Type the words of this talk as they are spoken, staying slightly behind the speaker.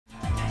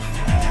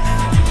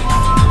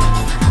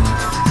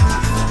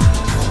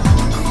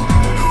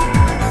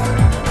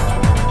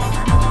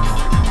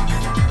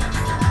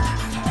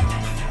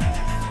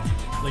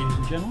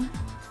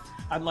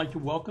I'd like to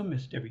welcome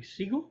Miss Debby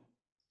Segal,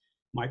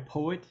 my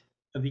poet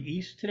of the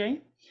East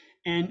today.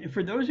 And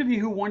for those of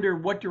you who wonder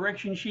what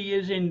direction she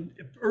is in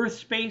Earth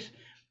space,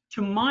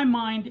 to my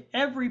mind,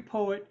 every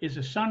poet is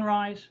a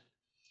sunrise.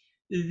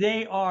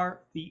 They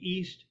are the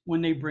East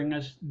when they bring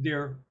us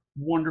their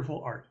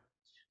wonderful art.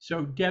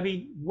 So,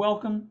 Debbie,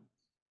 welcome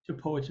to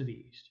Poets of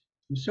the East.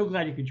 I'm so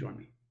glad you could join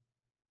me.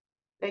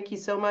 Thank you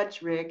so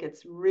much, Rick.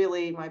 It's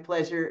really my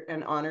pleasure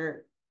and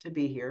honor to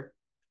be here.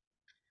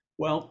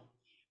 Well,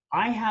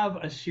 I have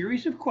a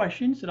series of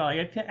questions that I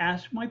like to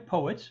ask my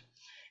poets.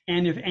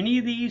 And if any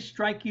of these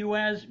strike you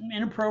as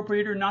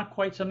inappropriate or not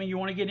quite something you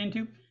want to get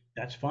into,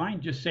 that's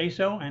fine. Just say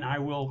so, and I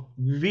will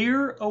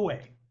veer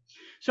away.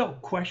 So,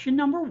 question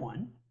number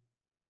one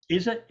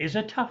is a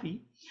toughie.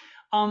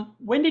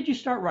 When did you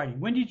start writing?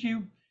 When did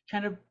you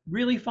kind of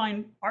really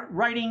find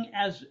writing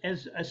as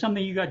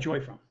something you got joy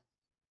from?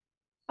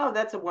 Oh,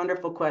 that's a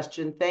wonderful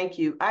question. Thank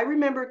you. I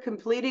remember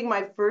completing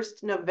my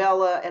first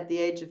novella at the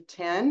age of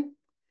 10.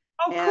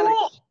 Oh, And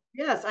cool.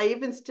 yes, I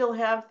even still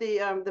have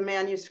the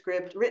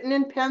manuscript written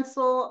in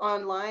pencil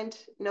on lined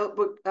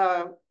notebook,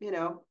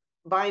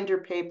 binder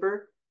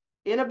paper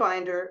in a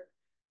binder.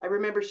 I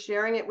remember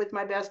sharing it with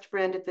my best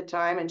friend at the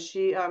time, and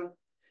she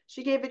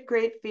gave it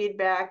great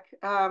feedback.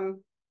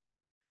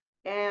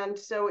 And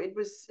so it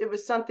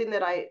was something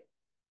that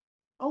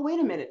oh, wait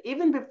a minute,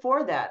 even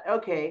before that,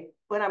 okay,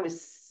 when I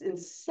was in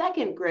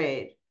second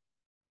grade,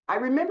 I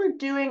remember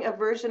doing a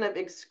version of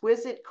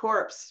Exquisite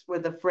Corpse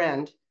with a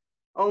friend,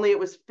 only it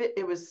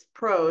was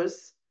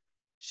prose.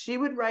 She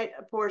would write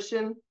a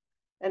portion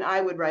and I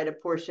would write a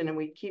portion, and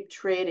we'd keep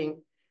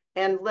trading.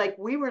 And like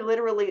we were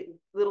literally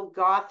little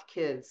goth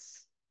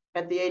kids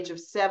at the age of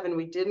 7.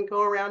 We didn't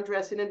go around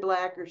dressing in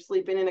black or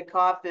sleeping in a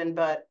coffin,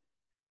 but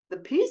the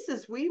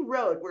pieces we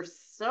wrote were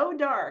so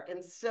dark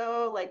and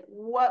so like,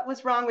 what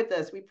was wrong with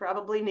us? We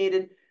probably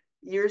needed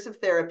years of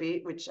therapy,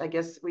 which I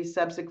guess we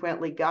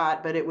subsequently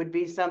got, but it would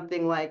be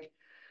something like,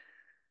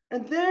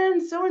 and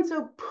then so and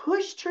so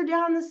pushed her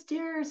down the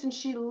stairs and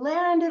she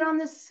landed on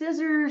the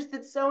scissors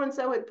that so and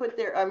so had put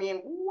there. I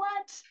mean,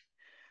 what?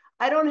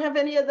 I don't have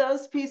any of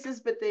those pieces,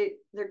 but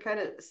they're kind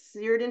of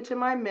seared into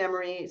my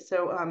memory.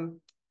 So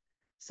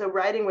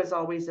writing was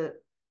always a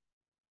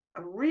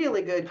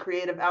really good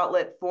creative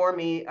outlet for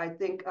me. I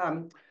think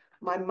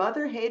my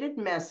mother hated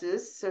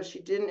messes, so she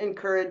didn't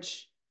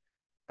encourage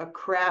a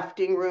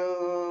crafting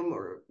room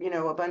or,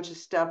 a bunch of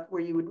stuff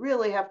where you would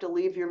really have to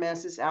leave your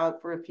messes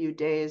out for a few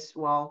days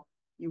while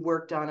you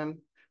worked on them.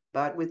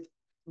 But with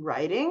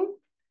writing,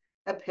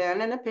 a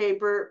pen and a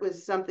paper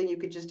was something you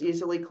could just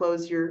easily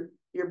close your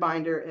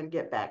binder and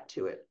get back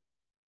to it.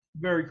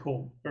 Very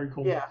cool. Very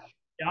cool. Yeah.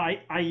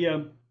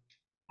 Yeah,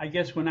 I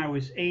guess when I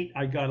was 8,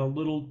 I got a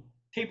little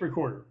tape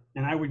recorder,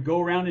 and I would go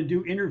around and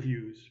do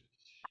interviews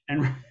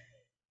and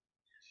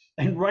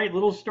and write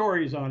little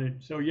stories on it.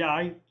 So yeah,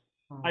 I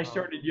Oh.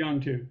 started young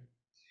too.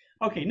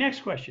 Okay,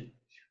 next question.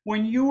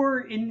 When you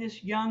were in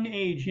this young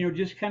age,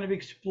 just kind of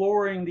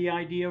exploring the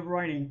idea of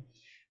writing,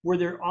 were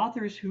there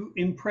authors who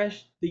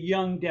impressed the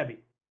young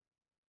Debbie?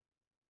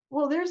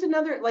 Well, there's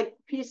another like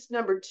piece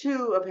number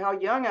 2 of how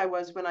young I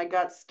was when I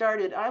got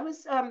started. I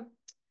was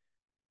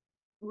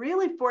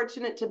really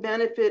fortunate to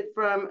benefit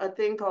from a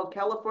thing called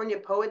California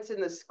Poets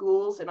in the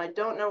Schools. And I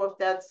don't know if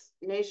that's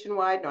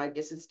nationwide. No, I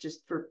guess it's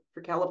just for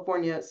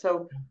California.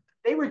 So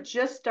they were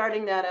just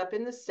starting that up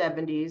in the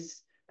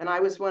 70s. And I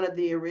was one of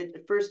the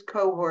first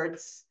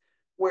cohorts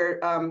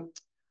where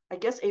I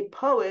guess a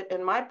poet,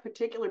 and my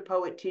particular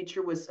poet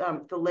teacher was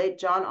the late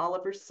John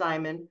Oliver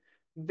Simon,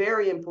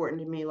 very important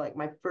to me, like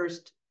my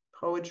first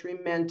poetry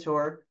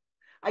mentor.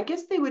 I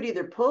guess they would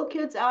either pull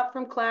kids out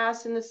from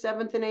class in the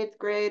 7th and 8th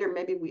grade, or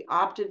maybe we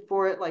opted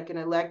for it like an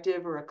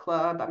elective or a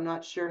club. I'm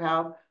not sure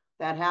how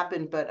that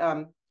happened, but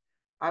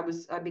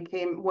I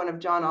became one of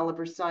John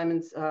Oliver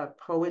Simon's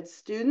poet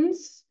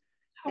students.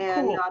 How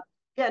And cool.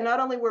 yeah, not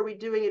only were we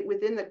doing it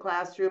within the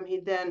classroom, he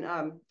then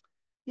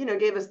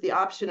gave us the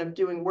option of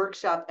doing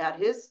workshop at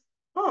his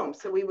home.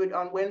 So we would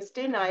on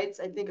Wednesday nights,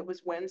 I think it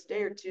was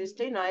Wednesday or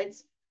Tuesday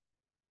nights,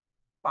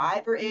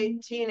 5 or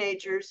 8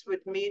 teenagers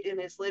would meet in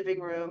his living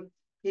room.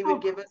 He How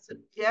would cool. give us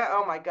yeah,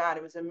 oh my God,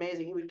 it was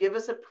amazing. He would give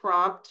us a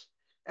prompt,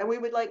 and we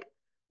would like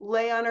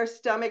lay on our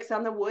stomachs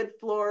on the wood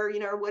floor,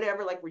 or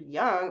whatever, like we're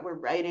young, we're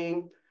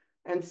writing.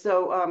 And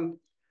so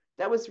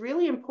that was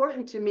really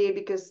important to me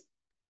because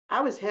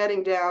I was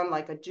heading down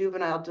like a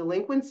juvenile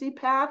delinquency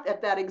path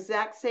at that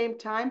exact same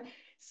time.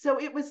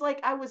 So it was like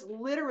I was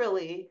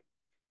literally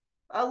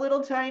a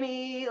little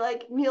tiny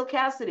like Neil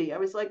Cassidy. I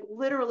was like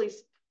literally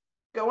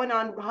going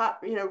on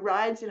hot,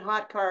 rides in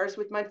hot cars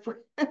with my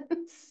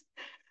friends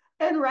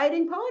and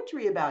writing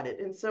poetry about it.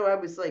 And so I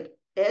was like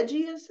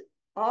edgy as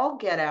all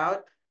get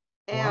out,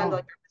 and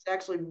like Wow. I was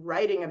actually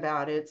writing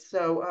about it.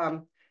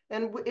 So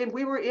and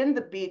we were in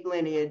the beat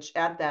lineage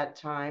at that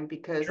time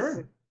because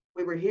Sure.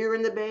 we were here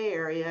in the Bay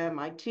Area.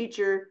 My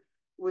teacher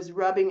was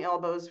rubbing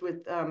elbows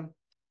with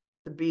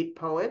the beat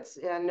poets,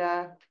 and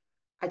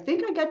I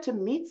think I got to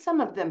meet some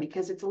of them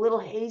because it's a little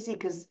hazy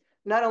because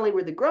not only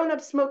were the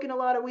grown-ups smoking a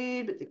lot of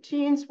weed, but the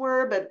teens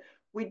were. But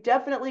we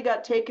definitely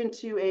got taken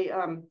to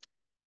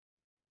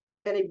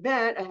an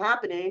event, a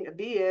happening, a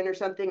be-in or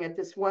something at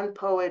this one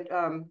poet,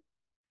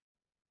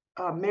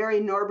 Mary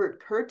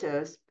Norbert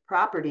Curtis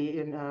property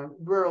in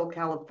rural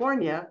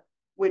California,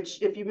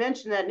 which if you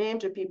mention that name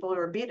to people who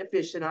are beat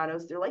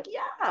aficionados, they're like,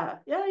 yeah,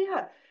 yeah,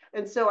 yeah.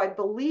 And so I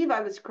believe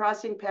I was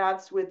crossing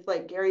paths with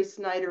like Gary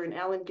Snyder and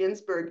Allen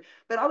Ginsberg,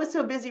 but I was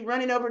so busy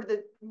running over to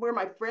the where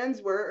my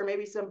friends were, or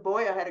maybe some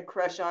boy I had a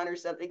crush on or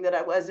something, that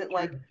I wasn't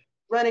like Sure.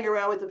 running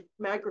around with a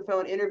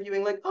microphone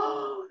interviewing like,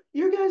 oh,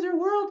 you guys are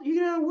world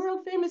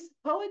famous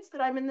poets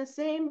that I'm in the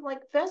same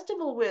like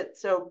festival with.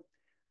 So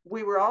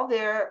we were all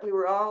there. We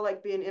were all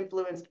like being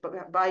influenced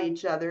by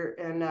each other.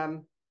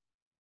 And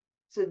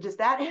so does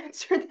that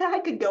answer that? I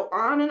could go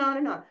on and on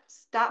and on.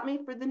 Stop me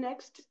for the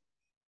next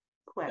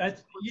question.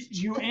 That's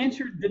you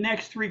answered the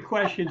next three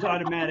questions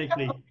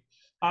automatically.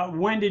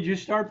 When did you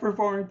start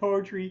performing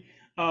poetry?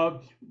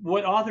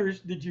 What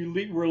authors did you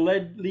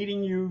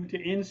leading you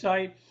to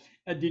insight?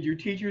 Did your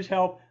teachers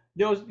help?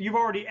 Those you've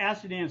already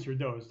asked and answered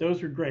those.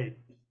 Those are great.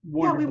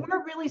 Yeah, we Wonderful.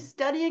 weren't really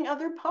studying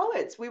other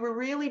poets. We were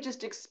really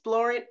just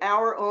exploring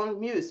our own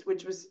muse,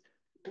 which was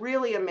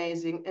really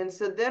amazing. And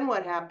so then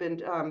what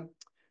happened?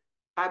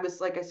 I was,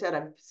 like I said,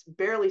 I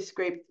barely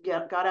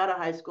got out of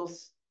high school,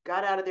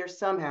 got out of there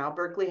somehow.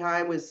 Berkeley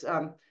High was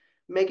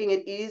making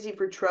it easy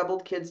for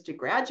troubled kids to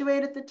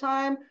graduate at the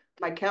time.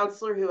 My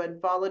counselor, who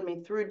had followed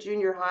me through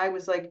junior high,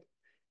 was like,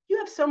 you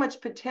have so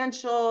much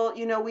potential.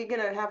 We're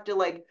going to have to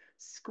like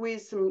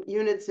squeeze some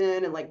units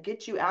in and like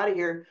get you out of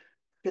here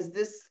because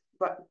this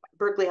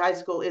Berkeley High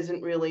School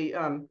isn't really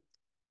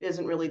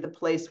the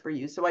place for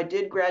you. So I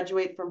did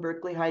graduate from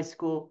Berkeley High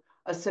School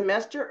a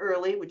semester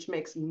early, which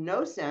makes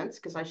no sense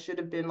because I should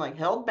have been like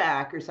held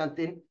back or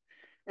something.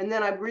 And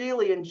then I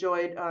really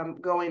enjoyed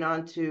going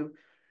on to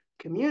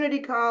community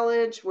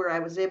college where I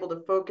was able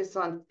to focus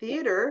on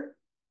theater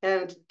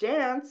and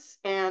dance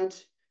and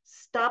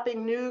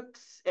stopping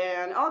nukes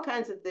and all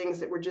kinds of things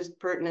that were just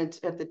pertinent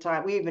at the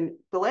time. We even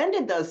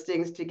blended those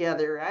things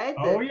together, right?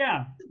 Oh The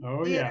yeah.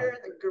 Oh yeah. theater,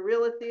 the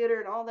guerrilla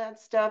theater, and all that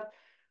stuff.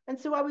 And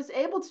so I was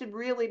able to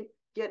really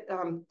get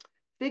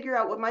figure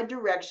out what my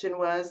direction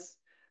was.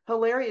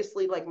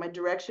 Hilariously, like my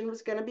direction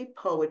was going to be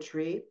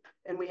poetry,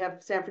 and we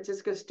have San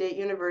Francisco State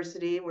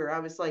University where I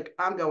was like,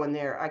 I'm going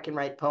there. I can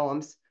write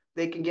poems.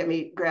 They can get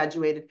me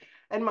graduated.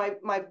 And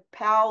my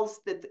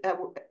pals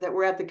that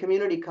were at the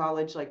community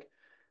college, like,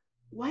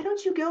 why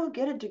don't you go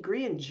get a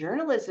degree in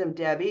journalism,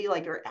 Debbie?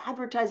 Like, or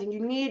advertising.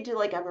 You need to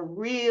like have a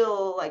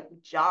real like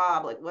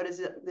job. Like, what is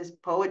it? This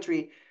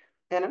poetry?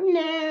 And I'm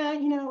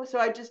nah. So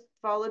I just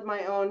followed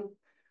my own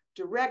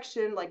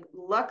direction. Like,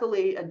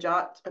 luckily, a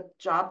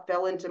job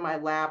fell into my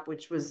lap,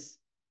 which was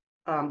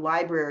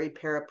library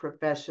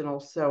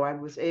paraprofessional. So I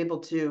was able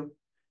to,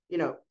 you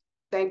know,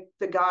 thank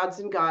the gods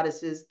and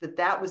goddesses that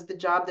that was the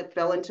job that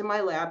fell into my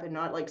lap and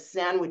not like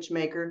sandwich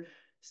maker.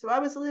 So I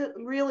was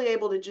really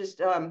able to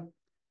just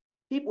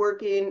keep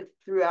working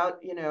throughout,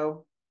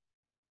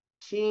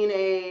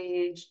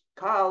 teenage,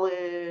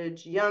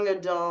 college, young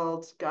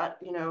adults, got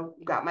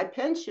my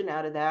pension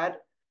out of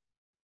that.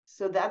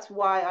 So that's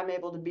why I'm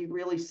able to be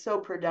really so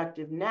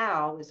productive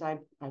now is I'm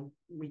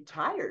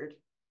retired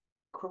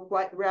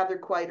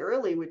quite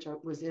early, which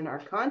was in our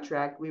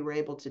contract we were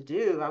able to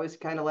do. I was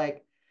kind of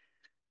like,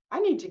 I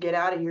need to get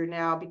out of here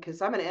now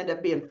because I'm going to end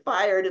up being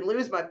fired and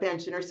lose my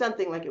pension or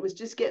something. Like it was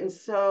just getting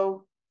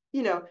so,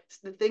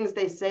 the things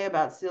they say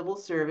about civil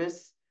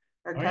service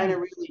are Oh kind yeah.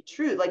 of really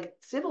true. Like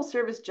civil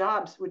service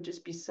jobs would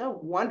just be so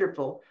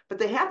wonderful, but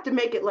they have to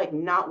make it like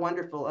not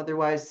wonderful.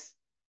 Otherwise,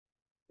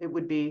 it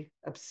would be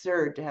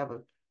absurd to have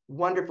a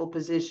wonderful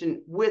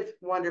position with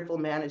wonderful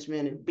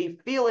management and be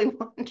feeling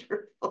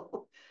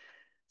wonderful.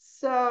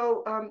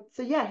 So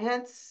yeah,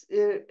 hence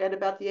at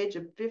about the age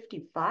of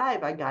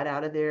 55, I got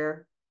out of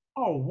there.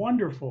 Oh,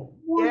 wonderful.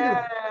 Wonderful.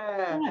 Yeah.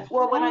 That's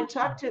Well,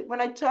 awesome.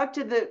 when I talked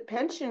to the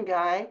pension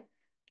guy,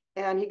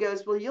 and he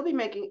goes, "Well, you'll be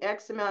making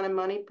X amount of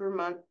money per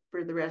month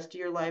for the rest of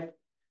your life,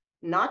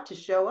 not to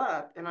show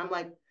up." And I'm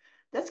like,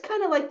 "That's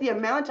kind of like the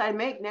amount I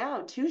make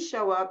now to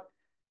show up,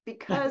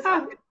 because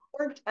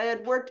I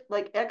had worked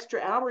like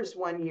extra hours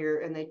one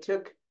year, and they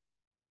took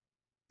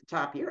the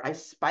top year. I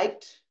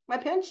spiked my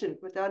pension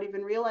without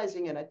even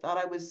realizing it. I thought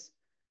I was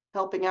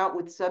helping out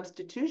with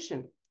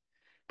substitution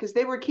because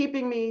they were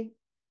keeping me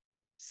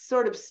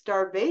sort of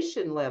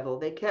starvation level.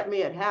 They kept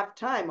me at half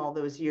time all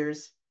those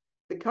years.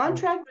 The Oh,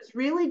 contract was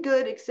really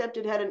good, except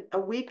it had a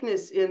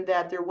weakness in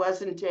that there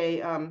wasn't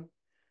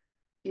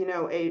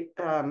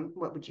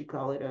what would you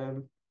call it?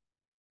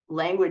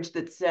 Language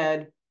that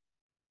said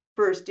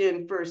first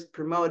in, first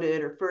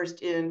promoted, or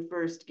first in,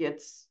 first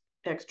gets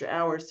extra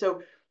hours.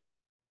 So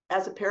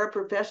as a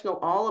paraprofessional,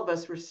 all of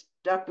us were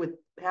stuck with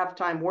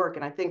half-time work.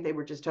 And I think they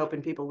were just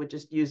hoping people would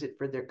just use it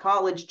for their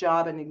college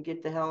job and then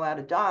get the hell out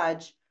of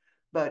Dodge.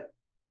 But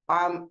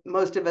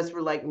most of us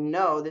were like,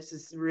 no, this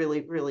is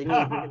really, really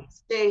neat. We're going to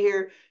stay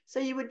here. So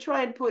you would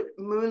try and put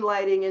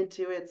moonlighting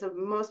into it. So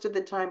most of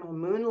the time I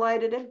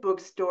moonlighted at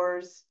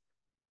bookstores.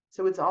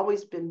 So it's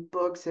always been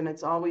books, and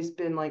it's always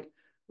been like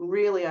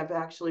really, I've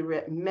actually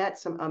met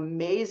some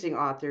amazing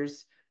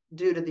authors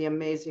due to the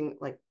amazing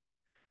like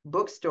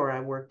bookstore I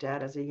worked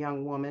at as a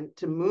young woman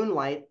to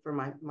moonlight for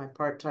my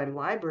part-time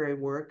library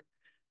work.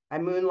 I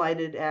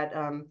moonlighted at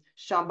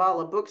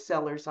Shambhala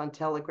Booksellers on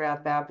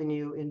Telegraph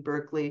Avenue in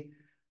Berkeley,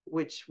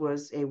 which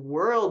was a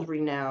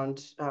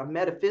world-renowned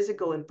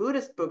metaphysical and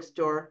Buddhist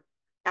bookstore,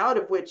 out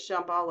of which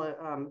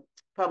Shambhala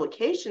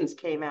publications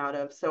came out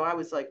of. So I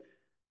was like,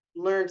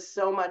 learned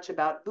so much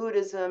about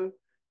Buddhism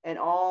and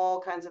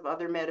all kinds of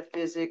other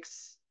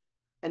metaphysics.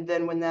 And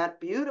then when that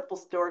beautiful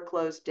store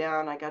closed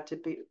down, I got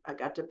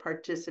to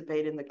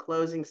participate in the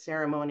closing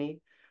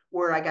ceremony,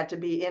 where I got to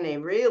be in a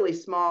really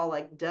small,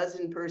 like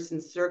dozen-person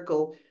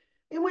circle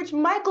in which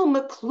Michael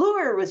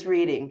McClure was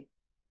reading.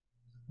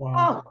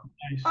 Wow. Oh,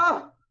 Nice.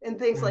 oh, and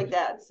things like Nice.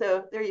 that.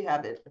 So there you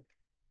have it.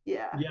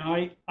 Yeah.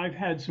 Yeah, I've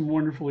had some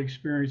wonderful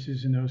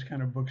experiences in those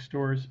kind of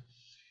bookstores.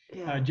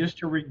 Yeah. Just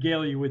to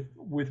regale you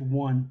with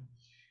one,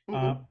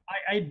 Mm-hmm.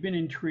 I'd been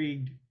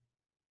intrigued.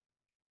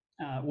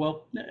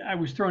 Well, I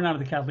was thrown out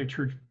of the Catholic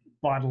Church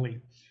bodily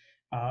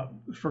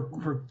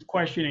for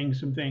questioning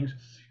some things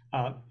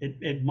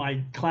at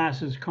my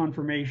class's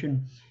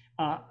confirmation.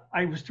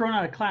 I was thrown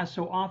out of class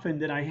so often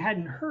that I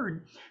hadn't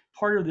heard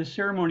part of the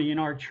ceremony in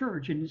our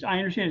church, and I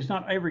understand it's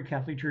not every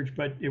Catholic church,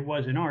 but it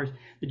was in ours,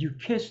 that you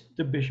kiss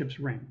the bishop's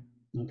ring.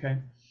 Okay.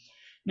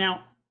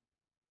 Now,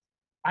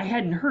 I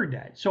hadn't heard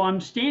that. So I'm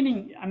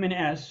standing, I'm an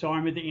S, so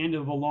I'm at the end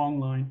of a long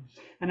line,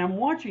 and I'm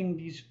watching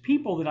these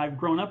people that I've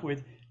grown up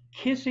with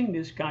kissing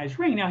this guy's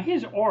ring. Now,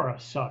 his aura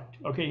sucked.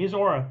 Okay. His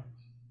aura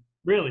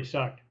really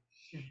sucked.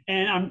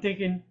 And I'm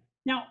thinking,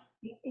 now,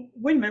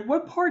 wait a minute,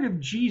 what part of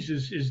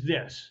Jesus is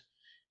this?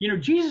 You know,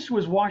 Jesus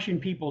was washing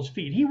people's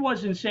feet. He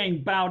wasn't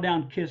saying, bow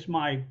down, kiss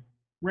my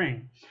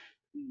ring.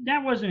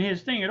 That wasn't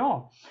his thing at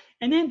all.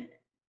 And then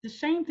the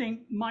same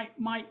thing,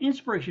 my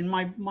inspiration,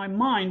 my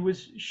mind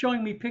was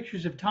showing me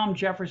pictures of Tom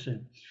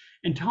Jefferson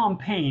and Tom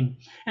Paine.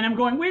 And I'm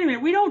going, wait a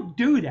minute, we don't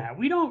do that.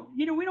 We don't,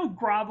 we don't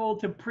grovel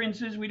to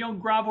princes. We don't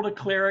grovel to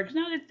clerics.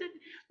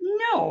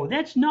 No,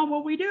 that's not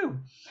what we do.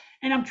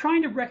 And I'm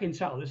trying to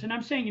reconcile this. And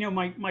I'm saying,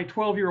 my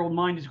 12-year-old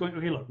mind is going,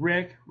 okay, look,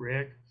 Rick,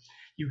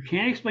 you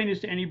can't explain this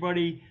to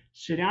anybody.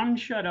 Sit down and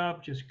shut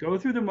up. Just go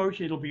through the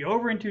motion. It'll be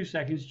over in 2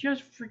 seconds.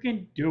 Just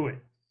freaking do it.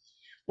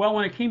 Well,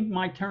 when it came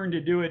my turn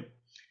to do it,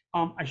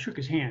 I shook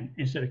his hand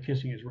instead of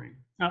kissing his ring.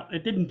 Now,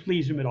 it didn't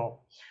please him at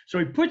all. So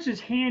he puts his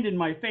hand in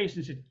my face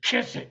and said,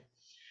 kiss it.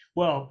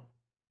 Well,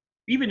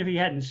 even if he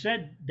hadn't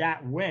said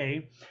that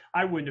way,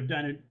 I wouldn't have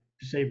done it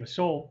to save my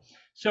soul.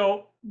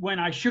 So when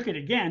I shook it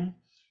again,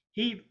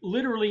 he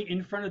literally,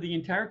 in front of the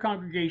entire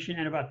congregation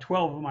and about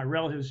 12 of my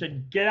relatives,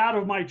 said, get out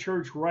of my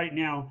church right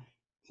now,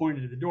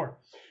 pointed to the door.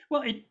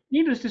 Well,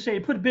 needless to say,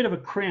 it put a bit of a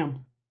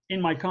cramp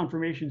in my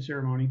confirmation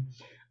ceremony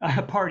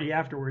party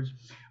afterwards.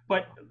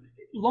 But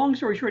long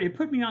story short, it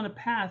put me on the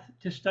path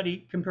to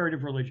study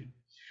comparative religion.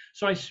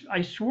 So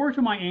I swore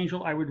to my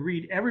angel I would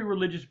read every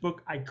religious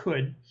book I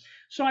could.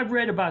 So I've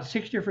read about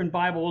 6 different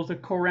Bibles, the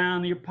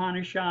Quran, the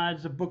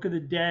Upanishads, the Book of the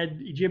Dead,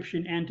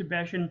 Egyptian and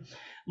Tibetan,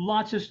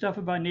 lots of stuff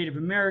about Native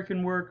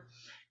American work.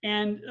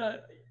 And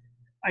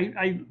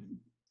I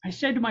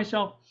said to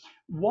myself,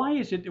 why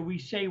is it that we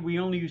say we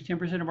only use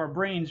 10% of our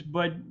brains,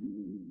 but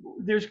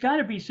there's got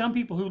to be some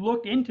people who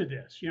looked into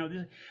this.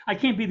 I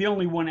can't be the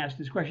only one asked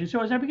this question. So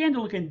as I began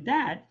to look at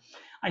that,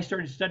 I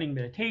started studying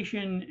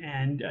meditation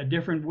and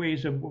different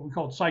ways of what we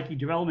called psychic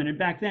development. And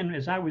back then,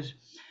 as I was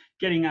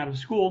getting out of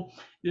school,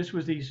 this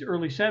was these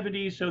early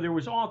 70s. So there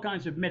was all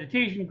kinds of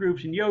meditation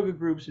groups and yoga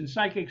groups and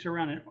psychics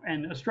around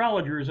and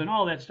astrologers and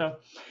all that stuff.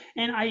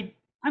 And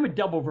I'm a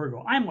double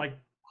Virgo. I'm like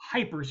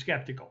hyper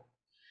skeptical.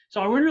 So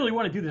I wouldn't really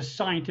want to do the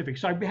scientific.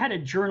 So I had a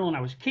journal and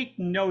I was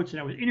taking notes and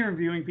I was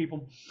interviewing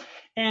people.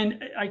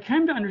 And I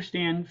came to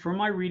understand from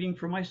my reading,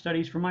 from my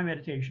studies, from my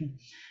meditation,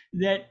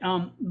 that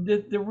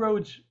the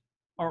roads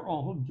are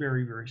all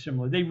very, very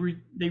similar.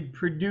 They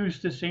produce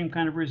the same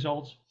kind of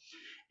results.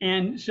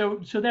 And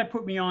so that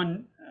put me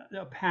on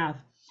a path.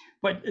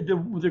 But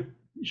the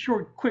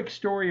short, quick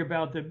story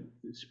about the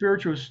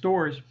spiritual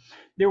stores,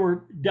 there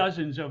were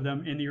dozens of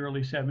them in the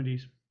early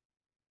 70s.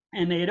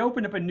 And they had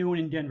opened up a new one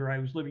in Denver. I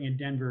was living in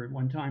Denver at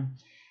one time.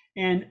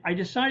 And I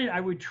decided I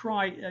would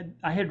try.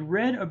 I had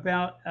read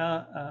about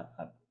a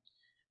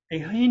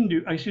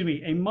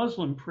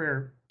Muslim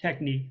prayer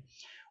technique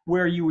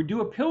where you would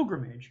do a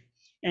pilgrimage.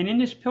 And in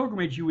this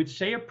pilgrimage, you would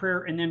say a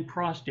prayer and then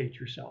prostrate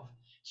yourself.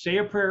 Say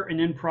a prayer and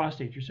then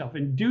prostrate yourself.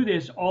 And do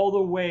this all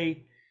the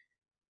way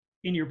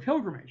in your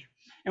pilgrimage.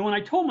 And when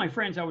I told my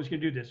friends I was going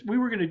to do this, I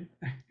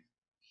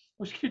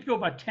was going to go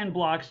about 10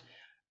 blocks,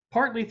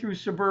 partly through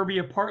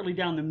suburbia, partly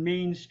down the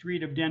main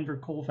street of Denver,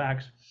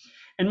 Colfax.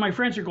 And my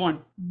friends are going,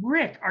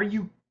 Rick, are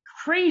you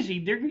crazy?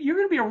 You're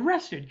going to be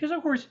arrested. Because,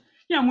 of course,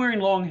 I'm wearing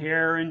long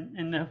hair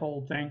and the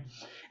whole thing.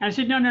 And I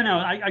said, no,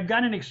 I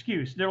got an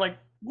excuse. They're like,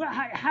 what?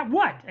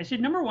 I said,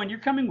 number one, you're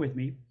coming with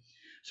me.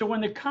 So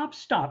when the cops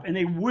stop, and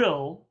they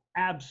will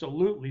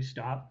absolutely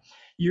stop,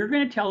 you're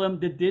going to tell them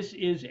that this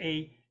is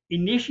a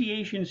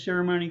initiation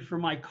ceremony for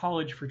my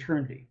college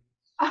fraternity.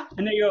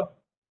 And they go,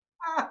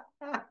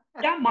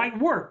 that might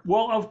work.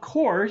 Well, of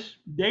course,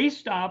 they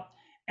stopped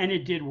and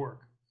it did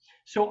work.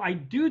 So I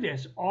do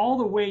this all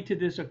the way to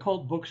this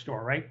occult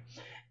bookstore, right?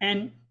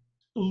 And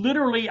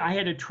literally, I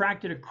had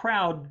attracted a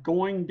crowd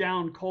going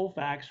down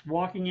Colfax,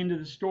 walking into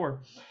the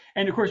store.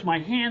 And of course, my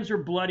hands are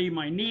bloody,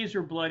 my knees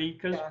are bloody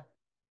because Yeah.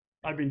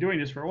 I've been doing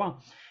this for a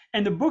while.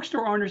 And the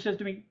bookstore owner says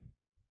to me,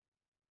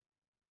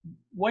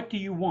 "What do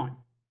you want?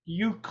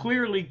 You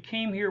clearly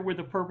came here with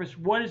a purpose.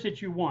 What is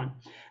it you want?"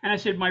 And I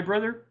said, "My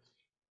brother,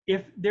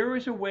 if there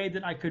was a way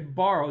that I could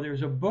borrow,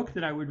 there's a book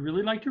that I would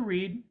really like to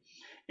read,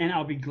 and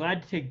I'll be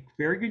glad to take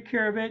very good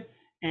care of it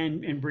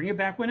and bring it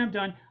back when I'm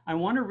done. I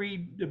want to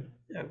read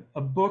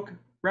a book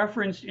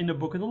referenced in the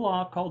Book of the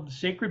Law called the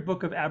Sacred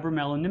Book of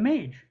Abramelin the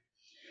Mage."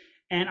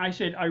 And I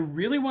said, "I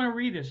really want to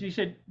read this." And he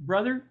said,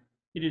 "Brother,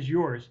 it is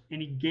yours."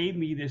 And he gave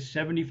me this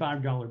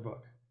 $75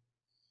 book.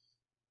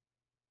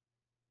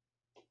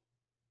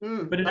 But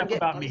I'm enough getting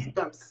about me.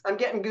 goosebumps. I'm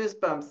getting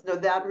goosebumps. No,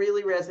 that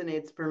really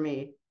resonates for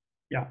me.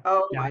 Yeah.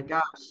 Oh Yeah. my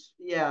gosh.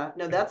 Yeah.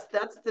 No, that's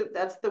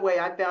the way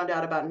I found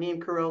out about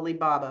Neem Karoli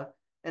Baba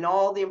and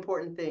all the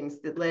important things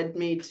that led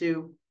me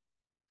to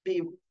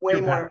be way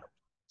Your path. more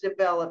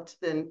developed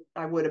than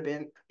I would have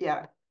been.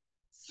 Yeah.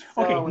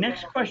 Okay, So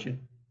next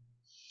question.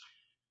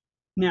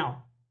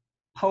 Now,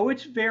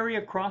 poets vary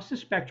across the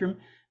spectrum,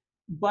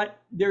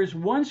 but there's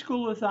one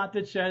school of thought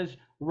that says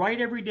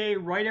write every day,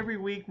 write every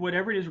week,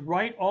 whatever it is,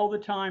 write all the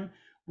time,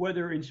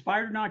 whether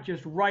inspired or not,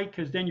 just write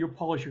because then you'll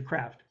polish your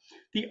craft.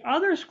 The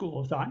other school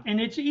of thought,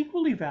 and it's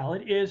equally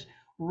valid, is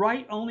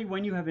write only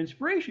when you have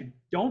inspiration.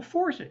 Don't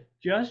force it.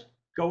 Just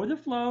go with the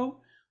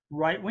flow.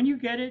 Write when you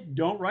get it.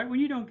 Don't write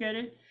when you don't get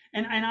it.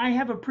 And I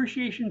have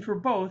appreciation for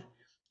both.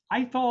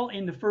 I fall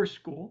in the first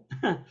school.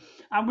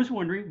 I was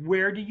wondering,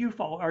 where do you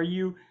fall? Are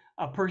you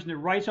a person that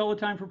writes all the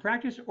time for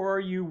practice, or are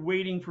you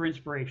waiting for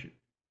inspiration?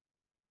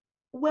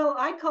 well,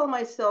 I call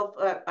myself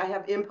I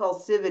have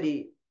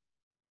impulsivity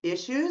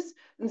issues.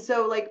 And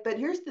so like, but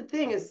here's the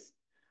thing is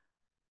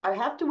I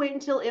have to wait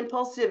until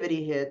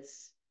impulsivity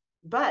hits,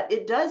 but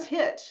it does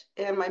hit.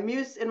 And my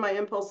muse and my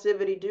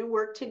impulsivity do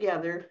work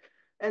together.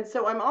 And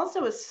so I'm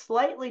also a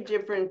slightly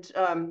different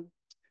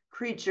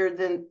creature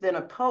than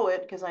a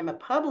poet because I'm a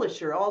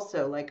publisher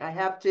also. Like I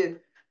have to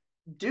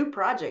do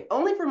project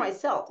only for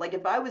myself. Like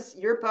if I was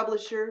your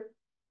publisher,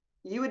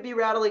 you would be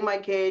rattling my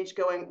cage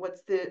going,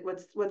 what's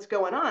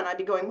going on? I'd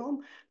be going, well,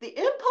 the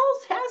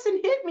impulse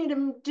hasn't hit me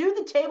to do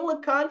the table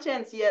of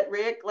contents yet,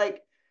 Rick.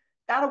 Like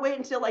gotta wait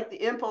until like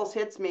the impulse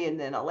hits me and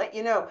then I'll let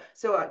you know.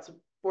 So it's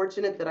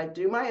fortunate that I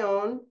do my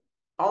own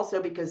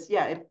also because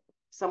yeah, if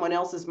someone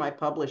else is my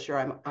publisher,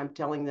 I'm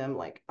telling them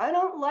like, I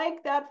don't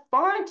like that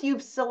font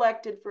you've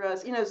selected for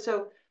us,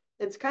 so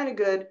it's kind of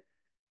good.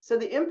 So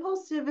the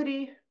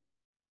impulsivity,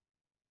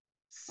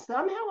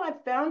 somehow I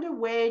found a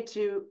way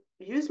to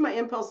use my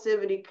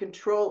impulsivity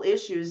control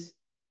issues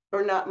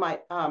or not my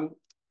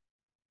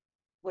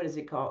what is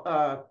it called?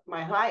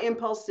 My high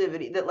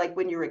impulsivity that like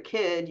when you're a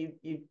kid,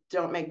 you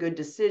don't make good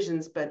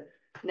decisions, but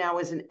now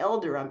as an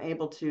elder, I'm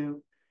able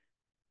to,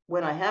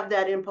 when I have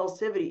that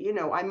impulsivity,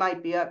 I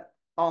might be up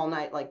all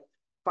night, like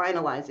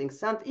finalizing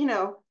something,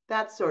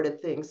 that sort of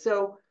thing.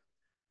 So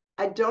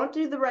I don't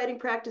do the writing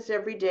practice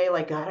every day,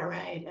 like gotta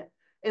write,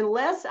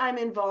 unless I'm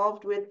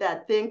involved with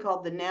that thing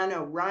called the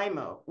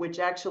NaNoWriMo, which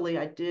actually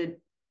I did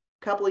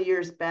a couple of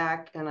years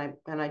back, and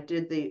I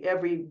did the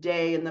every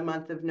day in the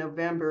month of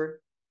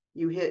November.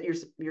 You hit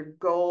your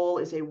goal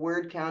is a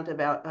word count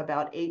about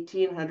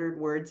 1,800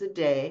 words a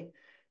day,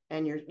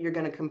 and you're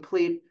going to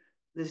complete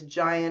this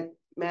giant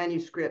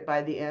manuscript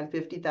by the end,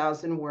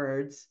 50,000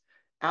 words,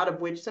 out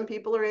of which some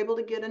people are able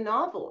to get a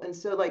novel. And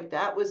so like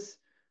that was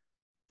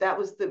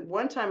the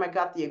one time I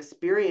got the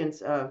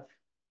experience of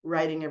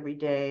writing every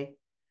day.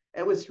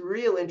 It was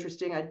real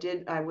interesting.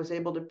 I was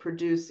able to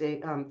produce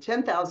a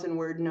 10,000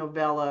 word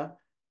novella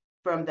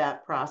from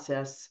that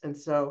process. And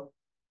so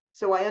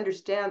I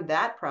understand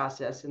that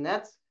process, and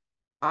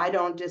I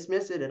don't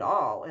dismiss it at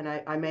all. And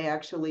I may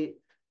actually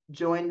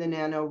join the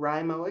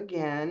NaNoWriMo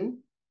again.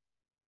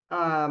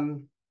 But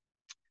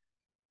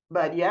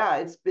yeah,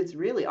 it's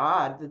really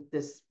odd that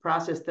this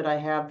process that I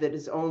have that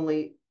is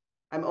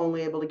I'm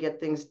only able to get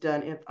things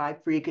done if I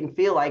freaking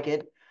feel like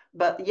it.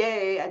 But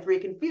yay, I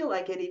freaking feel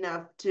like it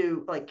enough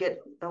to like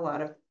get a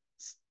lot of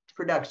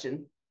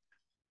production.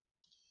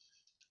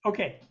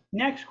 Okay,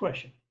 next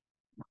question.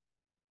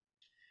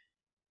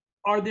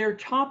 Are there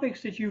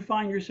topics that you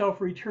find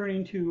yourself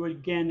returning to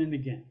again and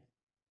again?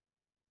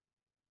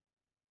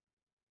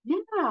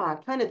 Yeah,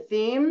 kind of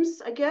themes,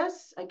 I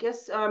guess.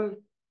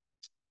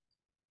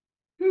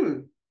 Hmm.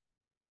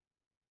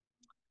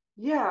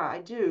 Yeah,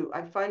 I do.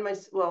 I find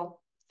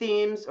well,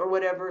 themes or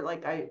whatever,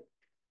 like I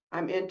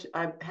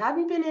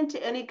haven't been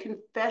into any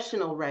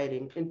confessional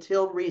writing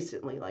until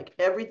recently. Like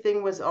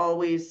everything was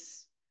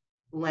always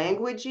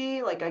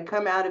languagey. Like I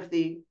come out of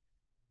the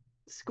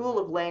school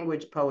of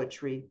language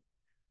poetry,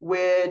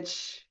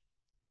 which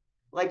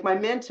like my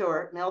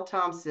mentor, Mel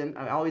Thompson,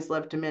 I always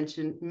love to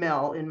mention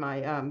Mel in my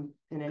in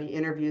any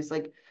interviews.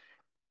 Like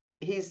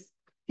he's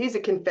he's a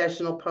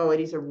confessional poet,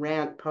 he's a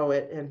rant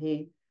poet, and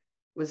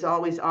was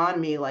always on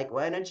me, like,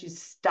 why don't you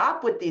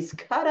stop with these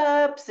cut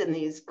ups and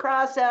these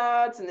cross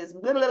outs and this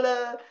blah, blah,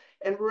 blah,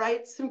 and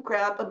write some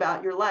crap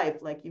about your life?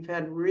 Like, you've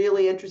had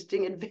really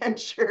interesting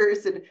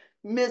adventures and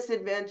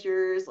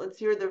misadventures. Let's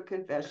hear the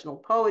confessional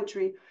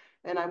poetry.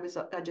 And I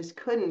just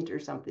couldn't or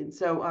something.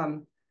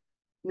 So,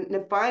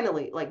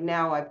 finally, like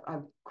now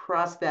I've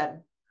crossed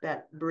that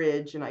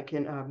bridge and I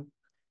can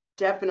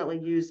definitely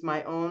use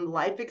my own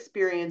life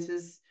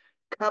experiences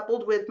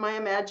coupled with my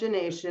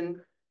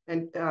imagination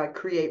and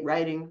create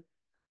writing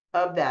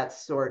of that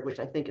sort, which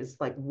I think is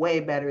like way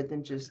better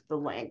than just the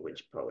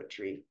language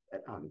poetry.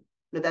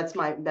 But that's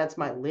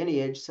my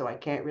lineage, so I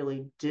can't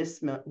really diss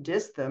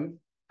them.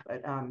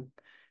 But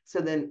so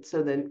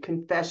then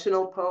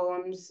confessional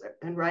poems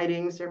and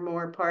writings are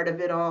more a part of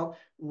it all.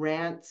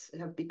 Rants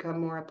have become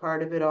more a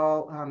part of it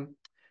all.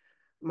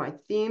 My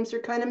themes are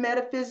kind of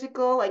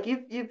metaphysical. Like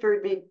you've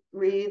heard me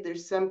read.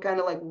 There's some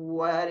kind of like,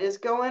 what is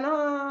going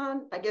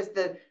on? I guess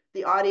the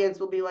audience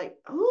will be like,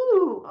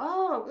 ooh,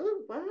 oh,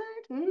 ooh, what?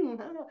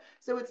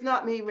 So it's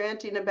not me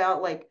ranting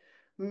about like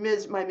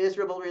my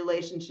miserable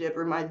relationship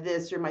or my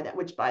this or my that,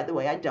 which by the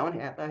way I don't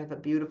have. I have a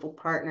beautiful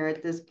partner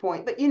at this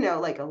point, but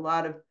like a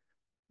lot of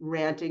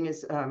ranting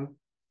is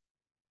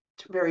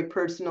very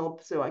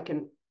personal. So I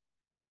can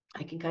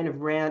kind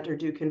of rant or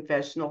do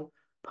confessional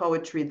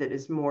poetry that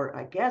is more,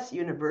 I guess,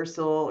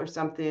 universal or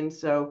something.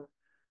 So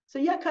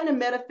yeah, kind of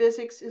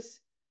metaphysics is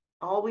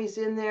always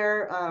in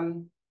there.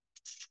 Um,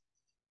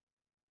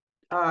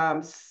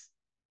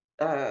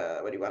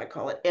 what do you want to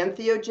call it?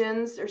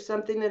 Entheogens or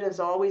something that has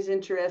always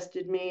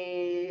interested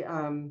me.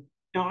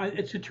 Now,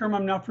 it's a term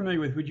I'm not familiar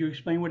with. Would you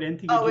explain what Oh,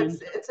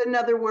 entheogens? it's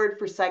another word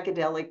for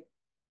psychedelic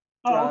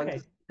Oh, drugs,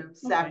 okay. Okay.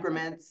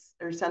 sacraments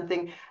or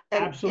something.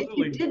 And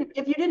Absolutely.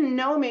 if you didn't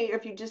know me, or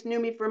if you just knew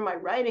me from my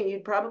writing,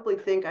 you'd probably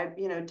think I,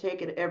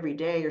 take it every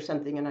day or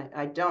something. And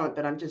I don't,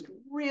 but I'm just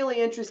really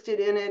interested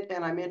in it.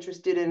 And I'm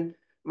interested in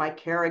my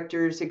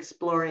characters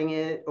exploring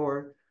it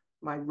or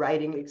my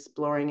writing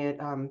exploring it.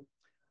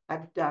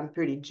 I'm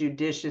pretty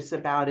judicious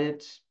about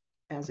it,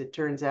 as it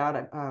turns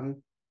out.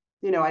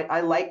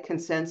 I like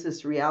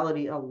consensus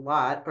reality a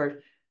lot. Or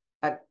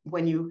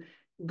when you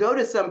go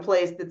to some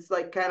place that's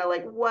like kind of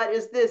like, what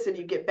is this? And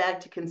you get back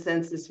to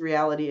consensus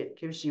reality, it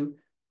gives you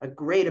a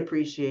great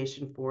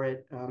appreciation for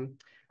it.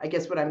 I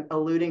guess what I'm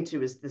alluding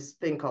to is this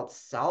thing called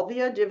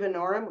Salvia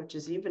divinorum, which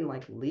is even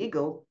like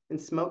legal in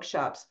smoke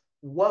shops.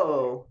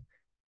 Whoa,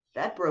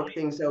 that broke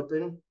things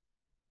open.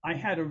 I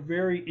had a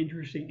very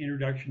interesting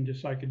introduction to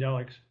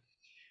psychedelics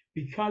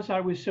because I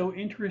was so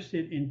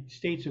interested in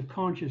states of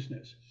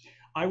consciousness.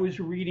 I was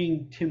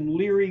reading Tim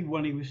Leary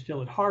when he was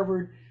still at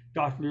Harvard,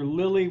 Dr.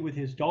 Lilly with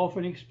his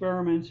dolphin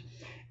experiments,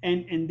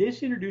 and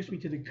this introduced me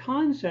to the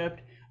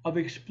concept of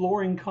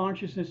exploring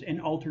consciousness in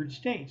altered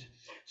states.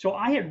 So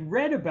I had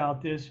read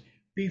about this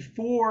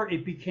before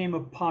it became a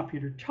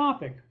popular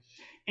topic,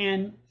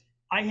 and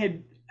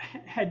I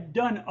had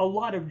done a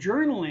lot of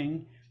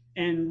journaling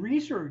and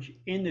research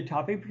in the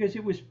topic because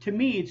it was, to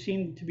me, it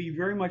seemed to be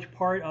very much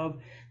part of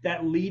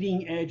that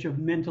leading edge of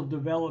mental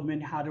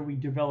development. How do we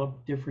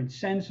develop different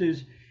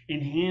senses,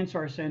 enhance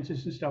our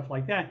senses, and stuff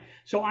like that?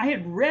 So I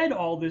had read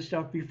all this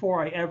stuff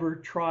before I ever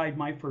tried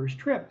my first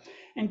trip.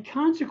 And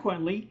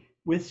consequently,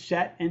 with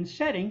set and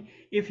setting,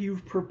 if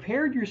you've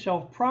prepared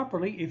yourself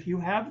properly, if you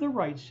have the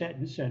right set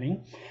and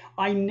setting,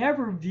 I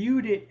never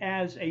viewed it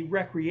as a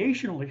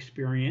recreational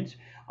experience.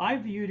 I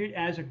viewed it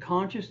as a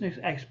consciousness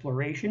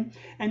exploration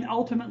and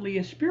ultimately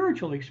a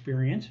spiritual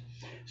experience.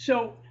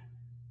 So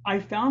I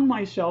found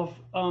myself,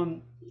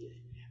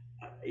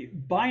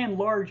 by and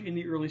large, in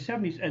the early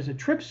 70s as a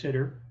trip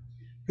sitter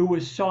who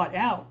was sought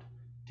out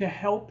to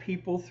help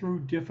people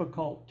through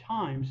difficult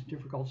times,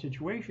 difficult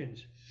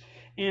situations.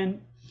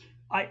 And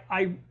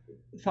I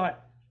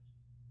thought,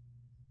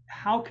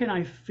 how can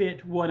I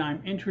fit what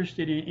I'm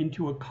interested in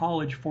into a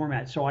college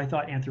format? So I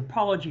thought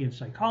anthropology and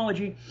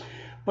psychology,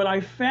 but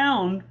I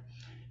found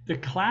the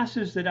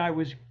classes that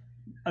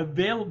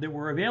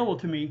were available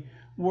to me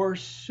were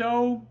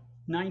so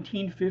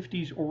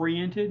 1950s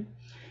oriented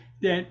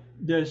that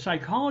the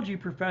psychology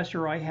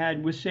professor I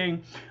had was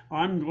saying,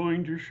 I'm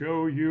going to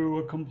show you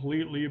a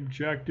completely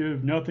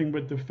objective, nothing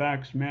but the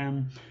facts,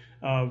 ma'am,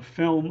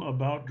 film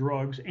about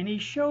drugs. And he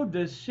showed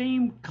the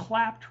same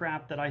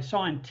claptrap that I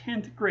saw in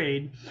 10th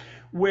grade,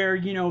 where,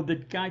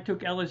 the guy took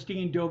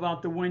LSD and dove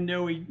out the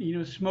window.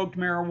 He, smoked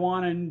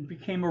marijuana and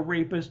became a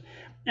rapist.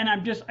 And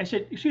I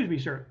said, excuse me,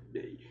 sir,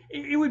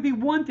 it would be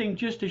one thing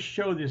just to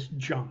show this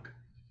junk.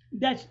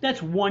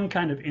 That's one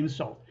kind of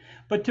insult.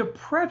 But to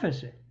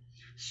preface it,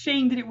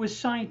 saying that it was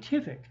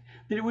scientific,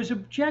 that it was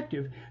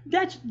objective,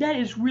 that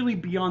is really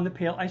beyond the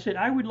pale. I said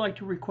I would like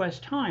to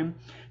request time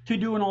to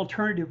do an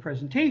alternative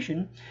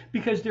presentation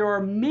because there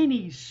are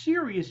many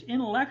serious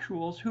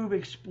intellectuals who've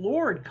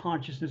explored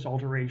consciousness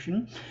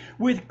alteration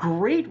with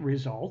great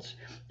results,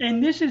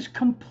 and this is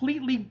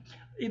completely,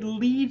 it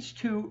leads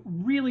to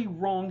really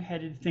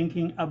wrong-headed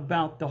thinking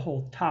about the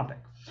whole topic.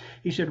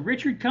 He said,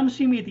 Richard, come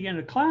see me at the end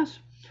of class.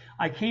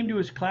 I came to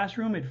his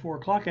classroom at 4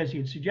 o'clock as he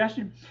had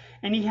suggested,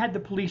 and he had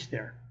the police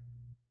there.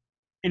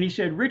 And he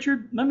said,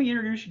 Richard, let me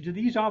introduce you to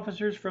these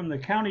officers from the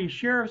county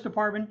sheriff's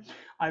department.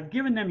 I've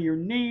given them your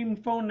name,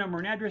 phone number,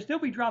 and address. They'll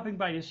be dropping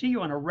by to see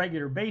you on a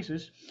regular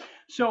basis.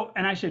 So,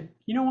 and I said,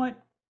 you know what?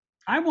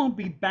 I won't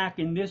be back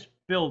in this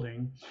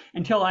building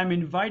until I'm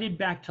invited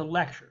back to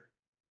lecture.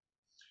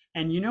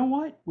 And you know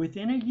what?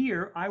 Within a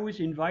year, I was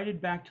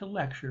invited back to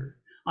lecture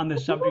on the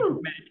subject of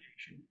Woo!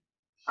 meditation.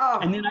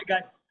 And then Oh,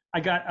 I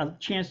got a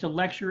chance to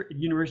lecture at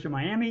University of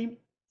Miami,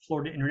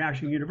 Florida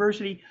International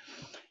University.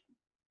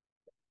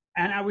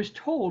 And I was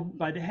told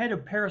by the head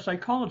of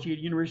parapsychology at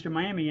University of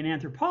Miami in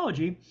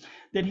anthropology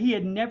that he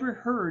had never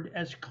heard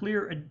as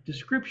clear a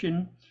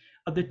description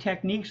of the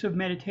techniques of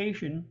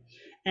meditation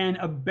and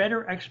a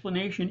better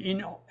explanation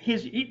in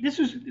his. This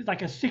was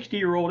like a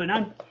 60-year-old, and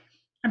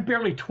I'm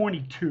barely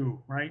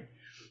 22, right?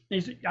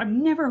 I've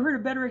never heard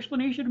a better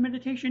explanation of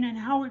meditation and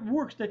how it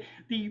works,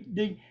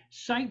 the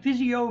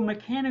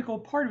physio-mechanical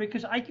part of it,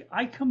 because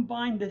I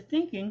combine the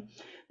thinking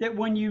that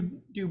when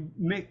you do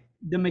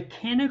the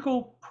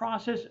mechanical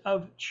process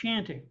of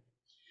chanting,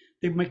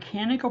 the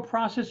mechanical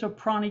process of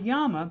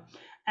pranayama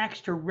acts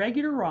to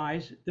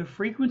regularize the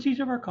frequencies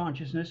of our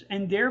consciousness,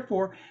 and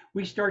therefore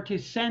we start to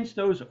sense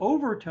those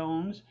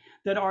overtones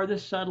that are the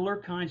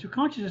subtler kinds of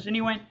consciousness. And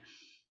he went,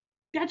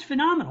 that's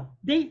phenomenal.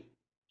 They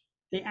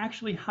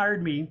actually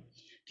hired me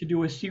to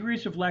do a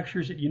series of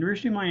lectures at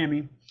University of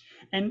Miami,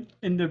 and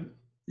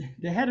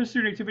the head of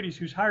student activities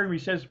who's hiring me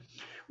says,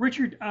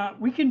 Richard,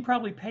 we can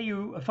probably pay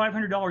you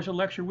 $500 a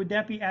lecture. Would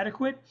that be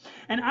adequate?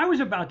 And I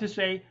was about to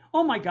say,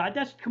 oh my God,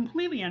 that's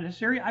completely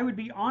unnecessary. I would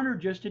be honored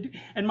just to do.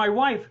 And my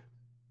wife,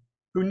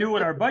 who knew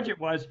what our budget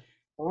was,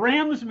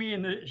 rams me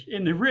in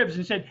the ribs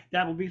and said,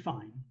 that'll be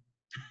fine.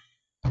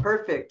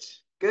 perfect.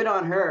 Good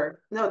on her.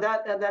 No,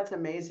 that's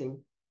amazing.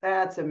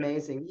 That's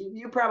amazing.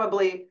 You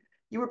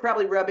were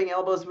probably rubbing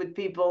elbows with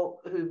people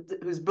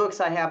whose books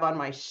I have on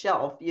my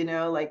shelf,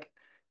 like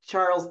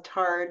Charles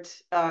Tart,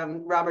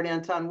 Robert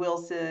Anton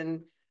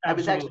Wilson. I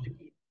was Absolutely.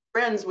 actually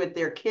friends with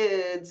their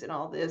kids and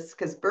all this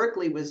because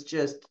Berkeley was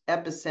just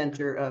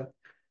epicenter of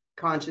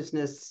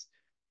consciousness stuff.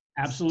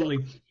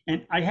 Absolutely.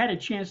 And I had a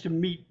chance to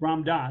meet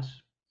Ram Dass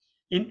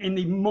in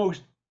the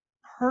most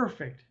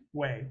perfect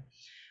way.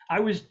 I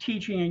was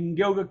teaching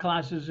yoga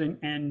classes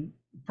and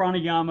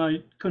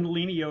pranayama,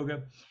 kundalini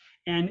yoga,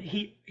 and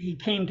he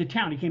came to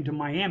town. He came to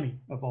Miami,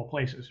 of all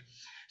places.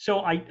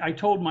 So I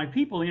told my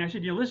people, and I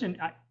said, listen,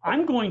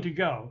 I'm going to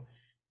go.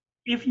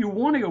 If you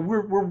want to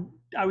go,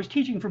 I was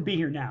teaching from Be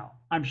Here Now.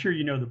 I'm sure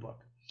you know the book.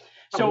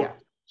 Oh So yeah.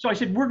 so I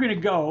said, we're going to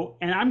go,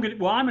 and I'm going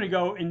to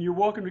go, and you're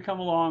welcome to come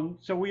along.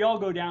 So we all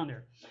go down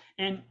there,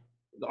 and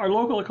our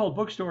local occult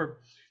bookstore,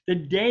 the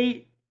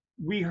day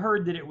we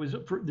heard that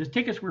the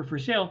tickets were for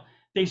sale,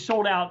 they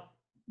sold out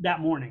that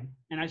morning.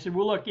 And I said,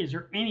 well, look, is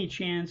there any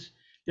chance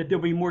that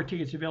there'll be more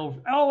tickets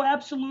available? Oh,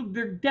 absolutely.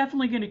 They're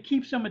definitely going to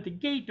keep some at the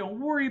gate. Don't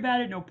worry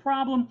about it. No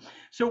problem.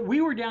 So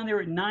we were down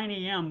there at 9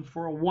 a.m.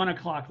 for a 1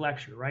 o'clock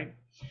lecture, right?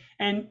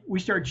 And we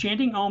started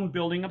chanting Om,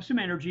 building up some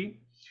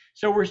energy.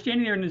 So we're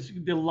standing there,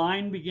 and the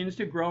line begins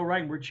to grow,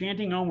 right? And we're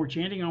chanting Om, we're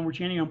chanting Om, we're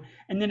chanting Om.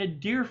 And then a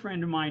dear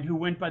friend of mine who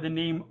went by the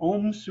name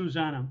Om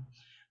Susanna,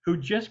 who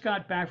just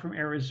got back from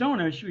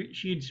Arizona,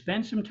 she had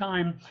spent some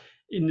time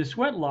in the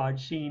sweat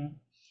lodge scene,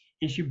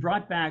 and she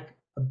brought back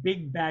a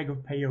big bag of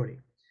peyote.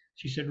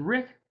 She said,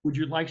 Rick, would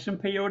you like some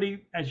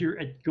peyote as you're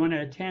going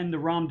to attend the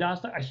Ram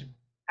Dass? I said,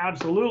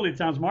 absolutely, it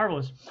sounds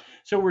marvelous.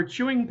 So we're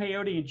chewing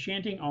peyote and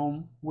chanting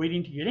Om,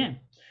 waiting to get in.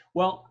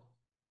 Well,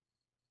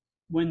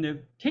 when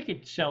the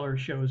ticket seller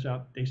shows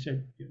up, they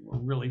said, we're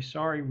really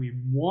sorry. We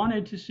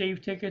wanted to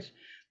save tickets,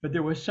 but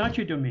there was such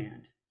a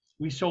demand.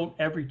 We sold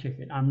every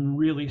ticket. I'm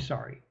really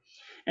sorry.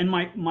 And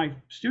my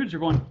students are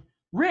going,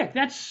 Rick,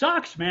 that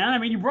sucks, man. I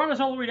mean, you brought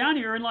us all the way down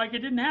here and like it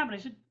didn't happen. I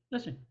said,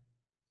 listen,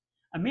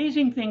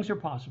 amazing things are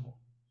possible.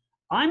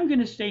 I'm going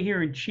to stay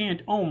here and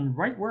chant Om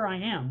right where I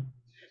am.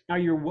 Now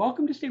you're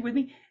welcome to stay with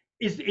me.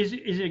 Is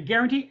it a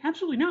guarantee?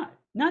 Absolutely not.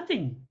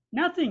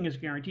 Nothing is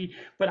guaranteed.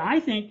 But I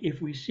think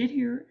if we sit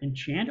here and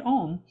chant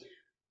Om,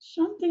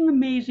 something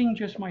amazing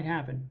just might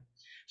happen.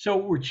 So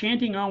we're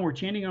chanting Om, we're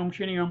chanting Om,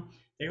 chanting Om.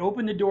 They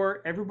open the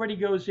door, everybody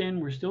goes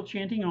in, we're still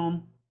chanting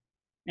Om.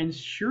 And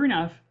sure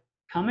enough,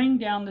 coming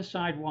down the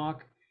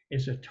sidewalk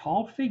is a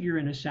tall figure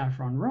in a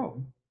saffron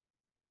robe.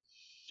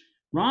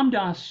 Ram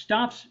Dass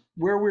stops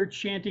where we're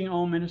chanting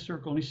Om in a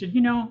circle, and he said,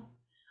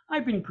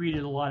 I've been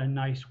greeted a lot of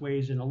nice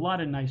ways in a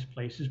lot of nice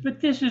places, but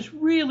this is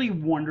really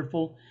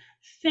wonderful.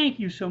 Thank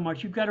you so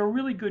much. You've got a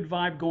really good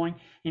vibe going.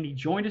 And he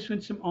joined us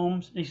with some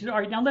Oms. And he said, all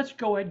right, now let's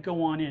go ahead,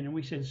 go on in. And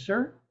we said,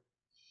 sir,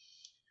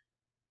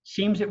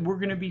 seems that we're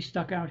going to be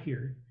stuck out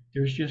here.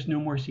 There's just no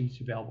more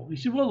seats available. He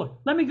said, well, look,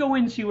 let me go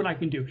in and see what I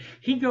can do.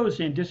 He goes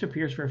in,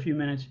 disappears for a few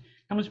minutes,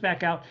 comes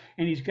back out,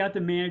 and he's got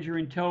the manager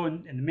in tow,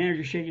 and the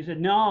manager shaking. He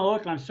said, no,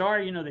 look, I'm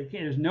sorry. They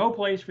can't, there's no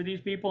place for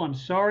these people. I'm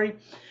sorry.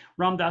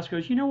 Ram Dass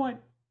goes, you know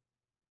what?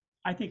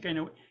 I think I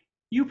know.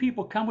 You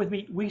people come with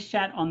me. We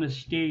sat on the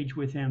stage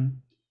with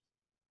him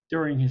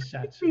during his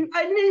sets.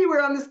 I knew you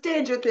were on the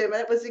stage with him.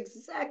 That was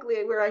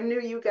exactly where I knew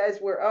you guys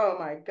were. Oh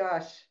my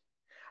gosh.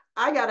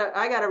 I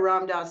got a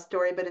Ram Dass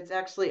story, but it's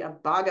actually a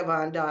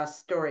Bhagavan Das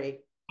story.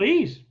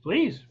 Please,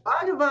 please.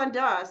 Bhagavan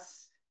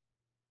Das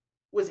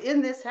was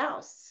in this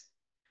house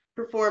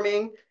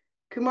performing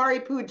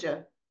Kumari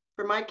Puja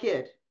for my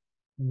kid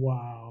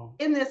Wow.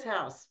 in this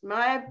house.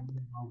 My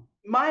Wow.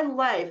 my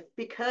life,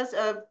 because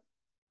of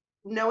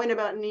knowing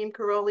about Neem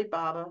Karoli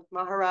Baba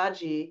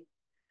Maharaji,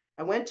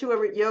 I went to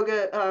a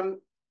yoga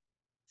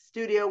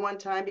studio one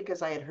time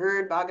because I had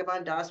heard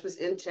Bhagavan Das was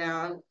in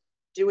town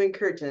doing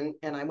kirtan,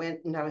 and I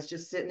went and I was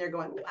just sitting there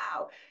going,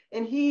 wow.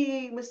 And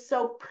he was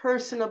so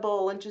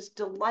personable and just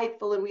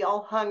delightful, and we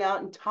all hung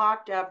out and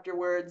talked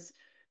afterwards.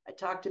 I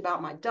talked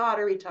about my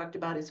daughter, he talked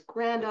about his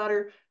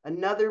granddaughter,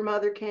 another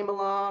mother came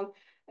along,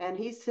 and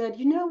he said,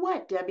 you know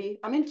what, Debbie,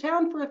 I'm in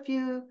town for a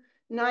few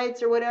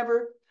nights or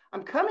whatever.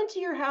 I'm coming to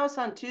your house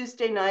on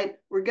Tuesday night.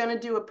 We're going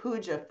to do a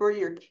puja for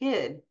your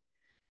kid.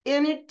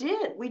 And it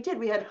did. We did.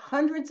 We had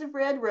hundreds of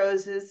red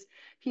roses.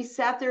 He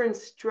sat there and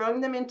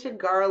strung them into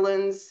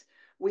garlands.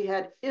 We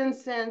had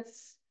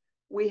incense.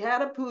 We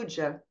had a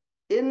puja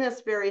in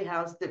this very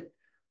house that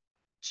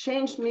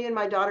changed me and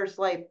my daughter's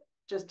life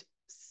just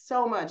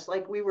so much.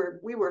 Like we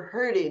were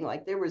hurting,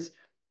 like there was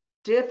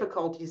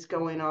difficulties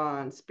going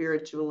on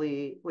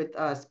spiritually with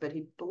us, but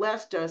he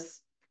blessed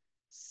us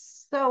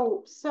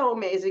so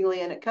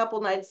amazingly. And a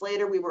couple nights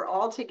later, we were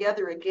all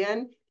together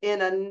again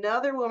in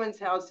another woman's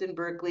house in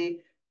Berkeley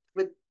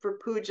with for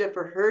puja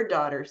for her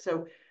daughter.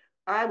 So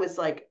I was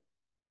like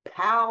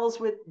pals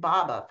with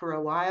Baba for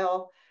a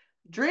while,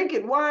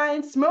 drinking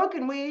wine,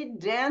 smoking weed,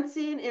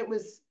 dancing. It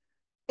was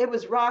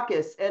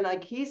raucous, and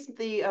like he's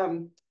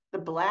the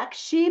black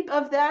sheep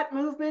of that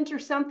movement or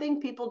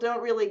something. People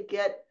don't really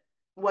get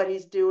what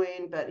he's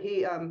doing, but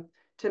he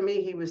to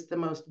me he was the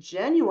most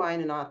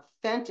genuine and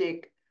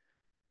authentic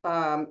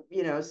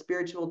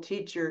spiritual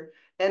teacher.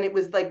 And it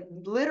was like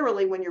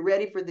literally when you're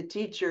ready for the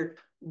teacher,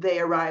 they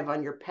arrive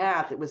on your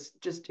path. It was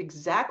just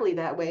exactly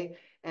that way.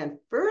 And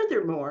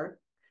furthermore,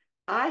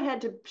 I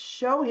had to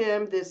show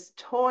him this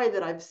toy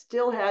that I've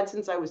still had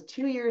since I was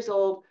 2 years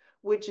old,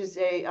 which is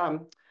a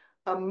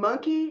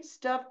monkey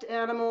stuffed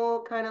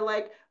animal, kind of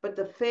like, but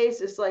the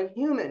face is like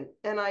human.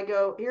 And I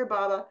go, here,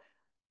 Baba,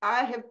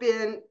 I have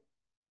been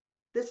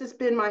this has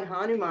been my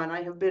Hanuman.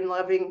 I have been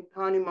loving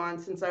Hanuman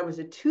since I was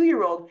a 2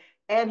 year old.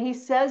 And he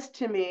says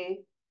to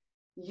me,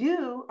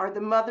 you are the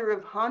mother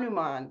of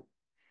Hanuman.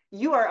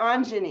 You are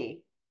Anjani.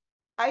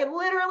 I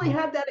literally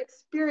had that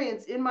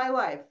experience in my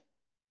life.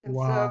 And so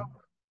Wow.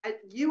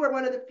 you are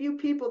one of the few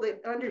people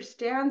that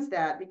understands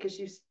that because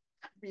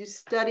you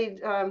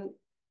studied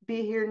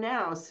Be Here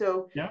Now.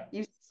 So Yep. you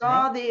Yep.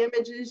 saw the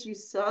images, you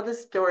saw the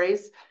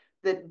stories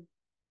that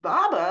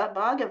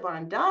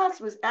Bhagavan Das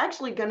was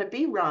actually going to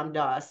be Ram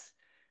Dass.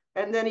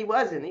 And then he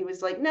wasn't. He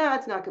was like, no,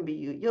 it's not going to be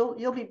you.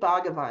 You'll be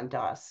Bhagavan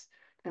Das.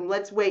 And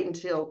let's wait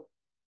until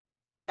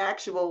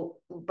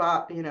actual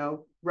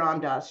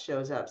Ram Dass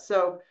shows up.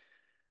 So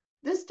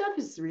this stuff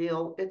is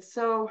real. It's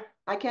so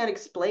I can't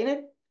explain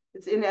it.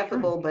 It's Sure.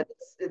 ineffable, but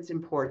it's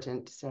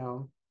important.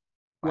 So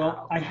Well,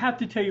 wow. I have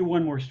to tell you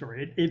one more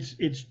story. It's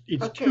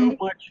too Okay.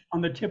 much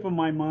on the tip of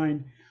my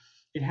mind.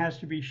 It has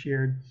to be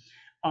shared.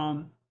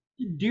 Um,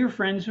 Dear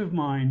friends of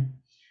mine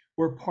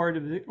were part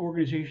of the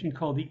organization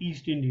called the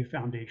East India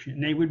Foundation,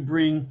 and they would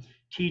bring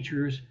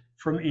teachers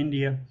from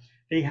India.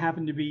 They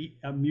happened to be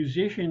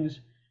musicians,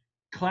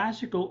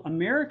 classical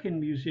American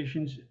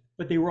musicians,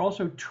 but they were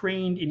also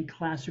trained in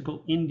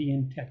classical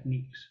Indian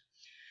techniques.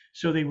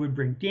 So they would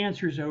bring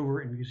dancers over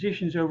and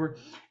musicians over.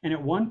 And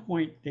at one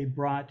point, they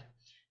brought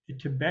the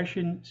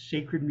Tibetan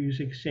sacred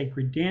music,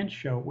 sacred dance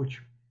show, which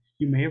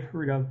you may have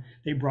heard of.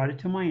 They brought it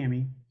to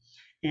Miami.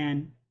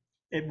 And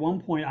at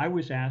one point, I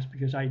was asked,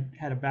 because I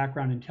had a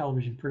background in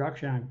television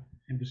production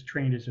and was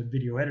trained as a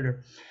video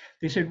editor,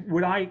 they said,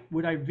 would I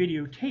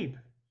videotape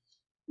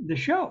the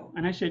show?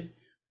 And I said,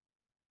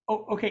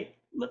 oh, okay,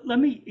 let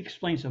me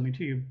explain something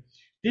to you.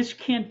 This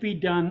can't be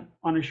done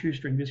on a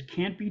shoestring. This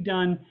can't be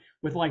done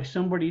with like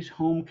somebody's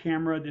home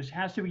camera. This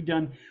has to be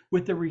done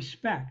with the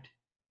respect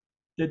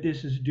that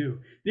this is due.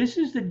 This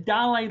is the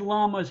Dalai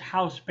Lama's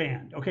house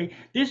band. Okay,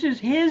 this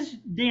is his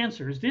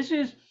dancers. This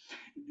is,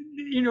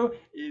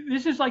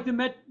 this is like the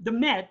Met. The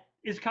Met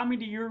is coming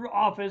to your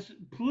office.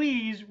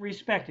 Please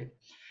respect it.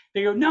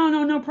 They go, no,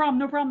 no, no problem,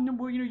 no problem. No,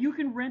 well, you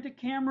can rent a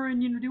camera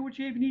and do what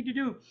you need to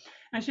do.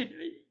 I said,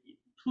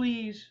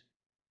 please,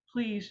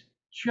 please,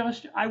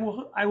 just I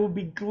will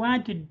be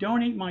glad to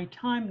donate my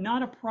time,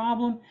 not a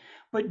problem,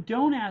 but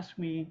don't ask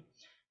me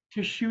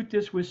to shoot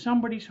this with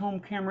somebody's home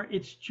camera.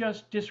 It's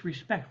just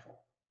disrespectful.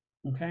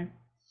 Okay.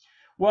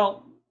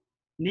 Well,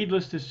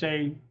 needless to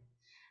say,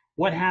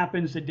 what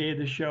happens the day of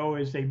the show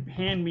is they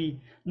hand me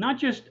not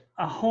just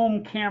a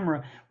home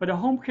camera, but a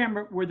home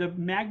camera where the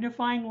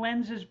magnifying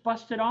lens is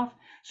busted off.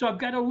 So I've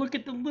got to look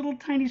at the little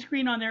tiny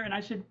screen on there. And I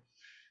said,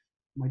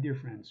 my dear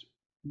friends,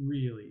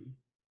 really,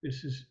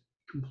 this is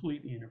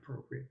completely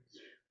inappropriate.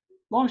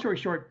 Long story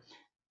short,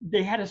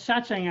 they had a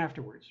satsang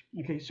afterwards.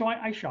 Okay, so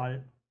I shot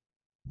it.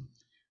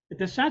 At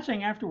the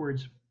satsang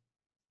afterwards,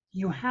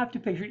 you have to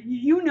picture,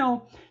 you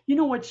know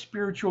what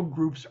spiritual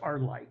groups are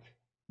like.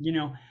 You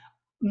know,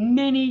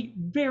 Many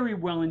very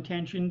well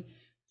intentioned.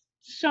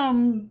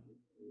 Some,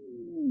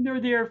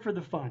 they're there for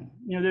the fun.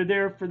 They're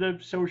there for the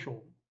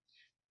social.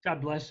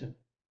 God bless them.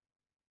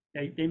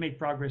 They make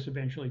progress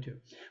eventually too.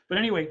 But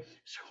anyway,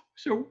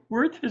 so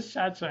we're at this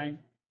satsang,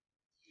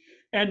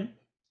 and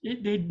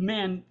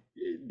man,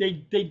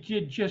 they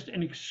did just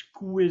an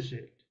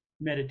exquisite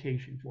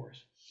meditation for us.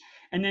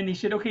 And then they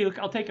said, okay, look,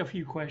 I'll take a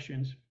few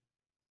questions.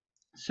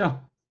 So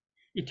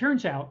it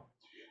turns out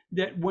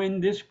that when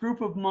this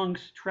group of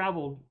monks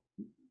traveled,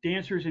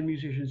 dancers and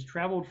musicians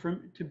traveled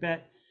from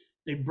Tibet,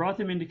 they brought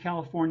them into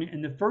California,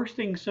 and the first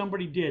thing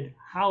somebody did,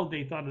 how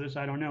they thought of this,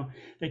 I don't know,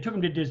 they took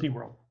them to Disney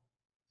World.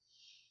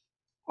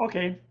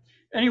 Okay.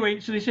 Anyway,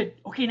 so they said,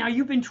 okay, now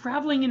you've been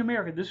traveling in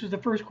America. This was the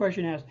first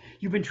question asked.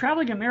 You've been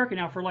traveling in America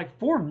now for like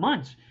 4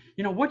 months.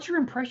 What's your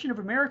impression of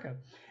America?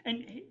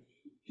 And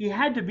he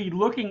had to be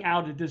looking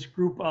out at this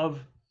group of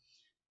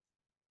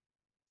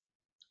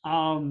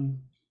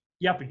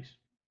yuppies,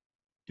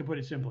 to put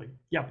it simply,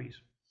 yuppies.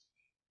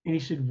 And he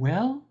said,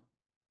 well,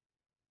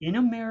 in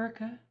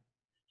America,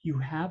 you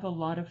have a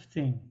lot of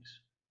things.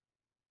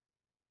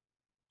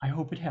 I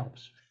hope it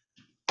helps.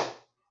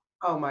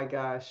 Oh my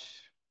gosh.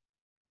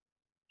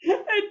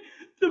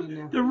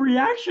 And the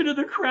reaction of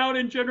the crowd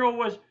in general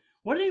was,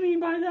 what do you mean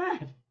by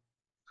that?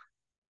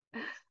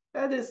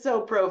 That is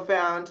so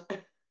profound.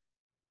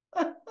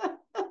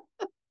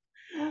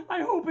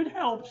 I hope it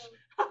helps.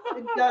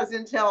 It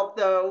doesn't help,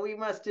 though. We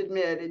must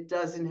admit, it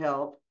doesn't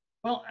help.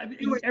 Well,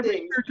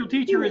 every spiritual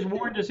teacher has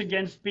warned us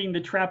against being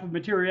the trap of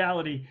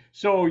materiality,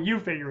 so you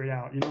figure it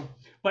out,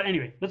 But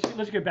anyway,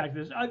 let's get back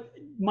to this.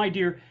 My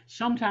dear,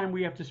 sometime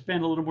we have to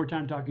spend a little more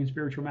time talking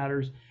spiritual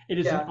matters. It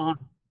is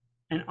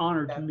an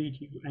honor to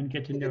meet you and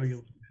get to know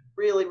you.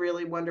 Really,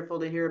 really wonderful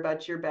to hear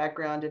about your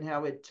background and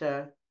how it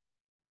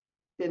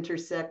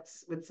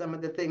intersects with some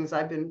of the things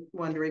I've been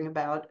wondering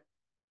about.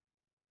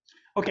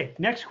 Okay,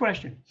 next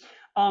question.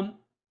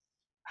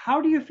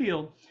 How do you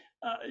feel?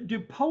 Do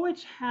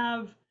poets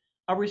have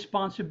a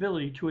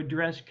responsibility to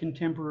address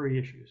contemporary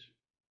issues?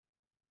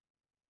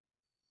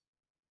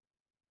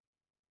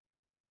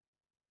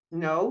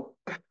 No.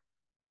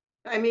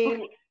 I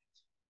mean,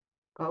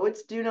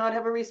 poets do not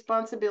have a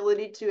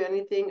responsibility to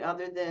anything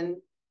other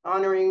than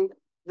honoring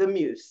the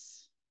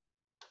muse.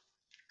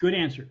 Good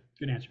answer.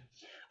 Good answer.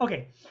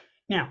 Okay.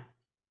 Now,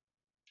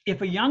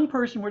 if a young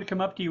person were to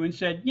come up to you and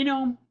said,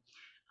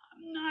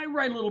 I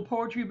write a little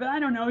poetry, but I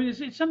don't know,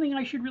 is it something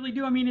I should really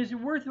do? I mean, is it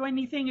worth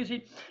anything? Is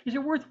it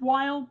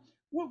worthwhile?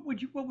 What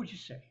would you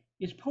say?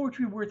 Is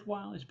poetry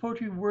worthwhile? Is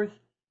poetry worth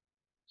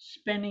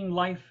spending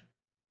life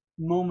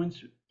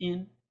moments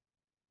in?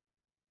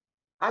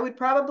 I would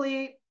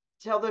probably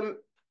tell them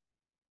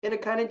in a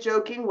kind of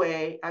joking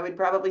way, I would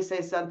probably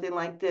say something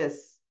like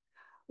this.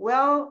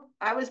 Well,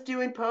 I was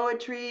doing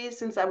poetry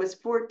since I was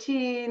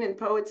 14, and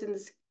poets in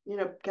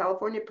the,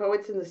 California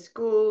poets in the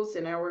schools,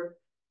 and our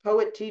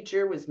poet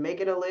teacher was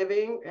making a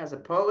living as a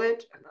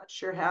poet. I'm not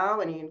sure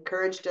how, and he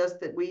encouraged us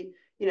that we,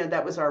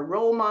 that was our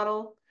role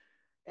model.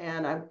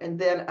 And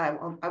then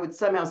I would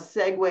somehow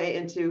segue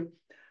into,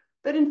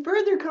 but in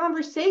further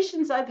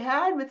conversations I've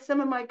had with some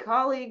of my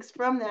colleagues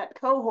from that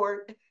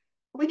cohort,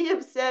 we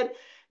have said,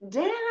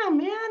 damn,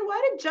 man,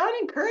 why did John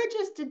encourage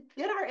us to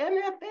get our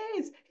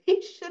MFAs?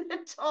 He should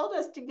have told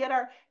us to get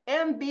our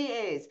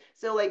MBAs.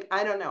 So,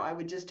 I don't know. I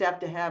would just have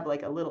to have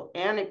a little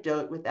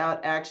anecdote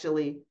without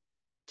actually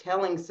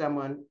telling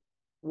someone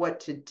what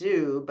to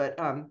do. But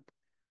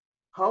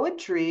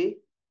poetry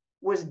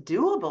was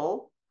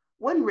doable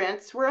when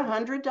rents were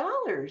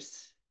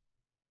 $100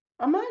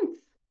 a month.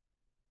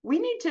 We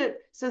need to,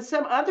 so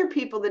some other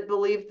people that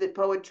believe that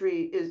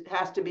poetry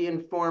has to be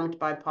informed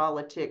by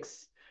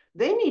politics,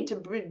 they need to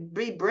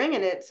be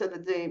bringing it so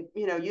that the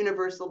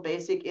universal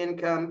basic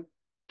income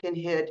can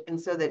hit, and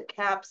so that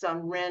caps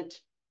on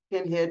rent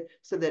can hit,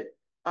 so that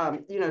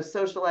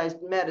socialized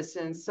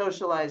medicine,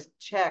 socialized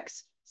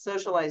checks,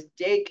 socialized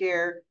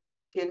daycare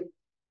can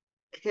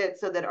hit,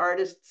 so that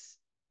artists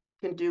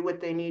can do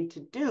what they need to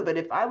do. But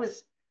if I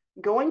was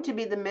going to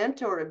be the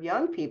mentor of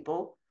young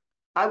people,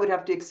 I would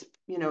have to,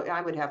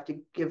 I would have to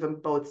give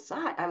them both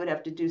sides. I would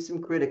have to do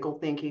some critical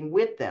thinking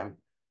with them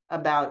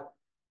about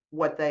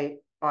what they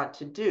ought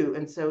to do.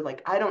 And so,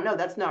 I don't know,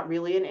 that's not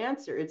really an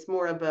answer. It's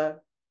more of a,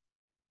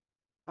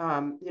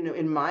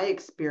 in my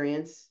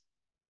experience,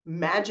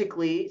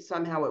 magically,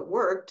 somehow it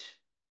worked.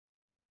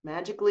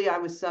 Magically, I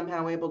was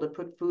somehow able to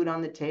put food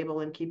on the table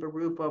and keep a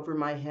roof over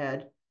my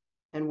head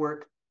and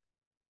work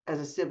as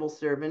a civil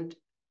servant.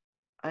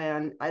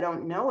 And I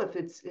don't know if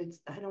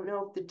I don't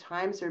know if the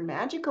times are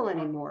magical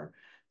anymore.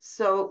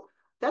 So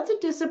that's a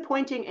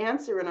disappointing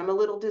answer, and I'm a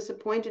little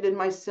disappointed in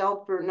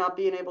myself for not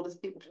being able to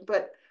speak,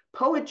 but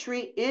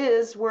poetry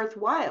is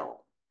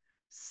worthwhile.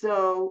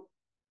 So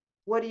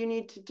what do you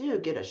need to do?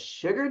 Get a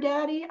sugar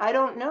daddy? I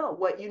don't know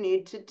what you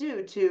need to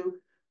do to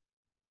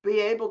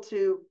be able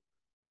to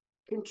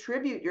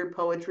contribute your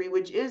poetry,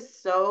 which is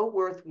so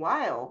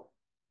worthwhile,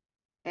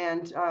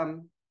 and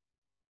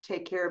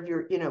take care of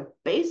your,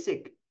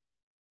 basic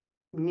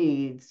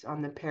needs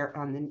on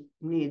the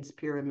needs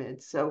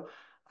pyramid. So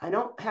I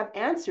don't have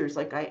answers.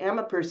 Like I am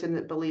a person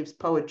that believes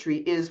poetry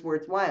is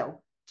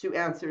worthwhile. To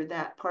answer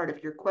that part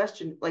of your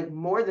question, like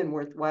more than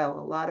worthwhile,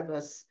 a lot of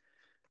us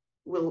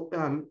will,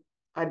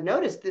 I've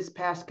noticed this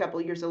past couple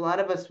of years, a lot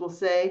of us will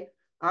say,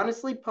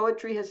 honestly,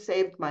 poetry has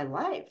saved my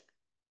life.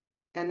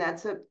 And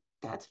that's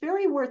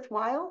very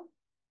worthwhile.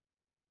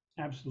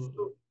 Absolutely.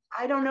 So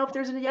I don't know if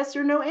there's a yes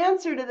or no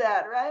answer to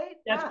that, right?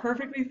 That's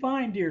perfectly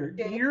fine, dear.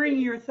 Okay. Hearing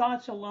your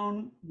thoughts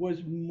alone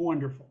was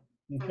wonderful.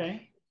 Okay.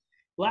 Okay.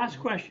 Last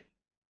question.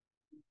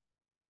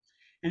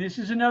 And this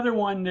is another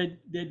one that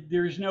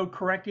there's no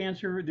correct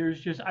answer. There's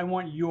just, I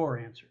want your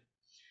answer.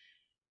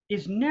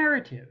 Is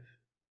narrative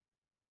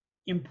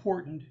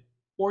important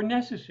or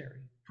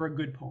necessary for a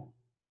good poem?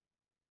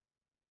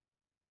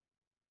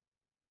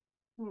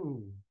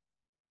 Hmm.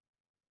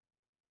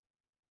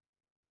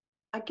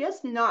 I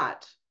guess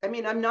not. I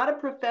mean, I'm not a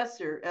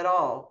professor at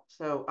all.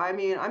 So, I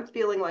mean, I'm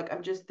feeling like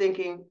I'm just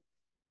thinking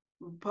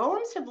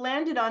poems have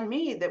landed on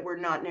me that were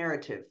not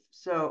narrative.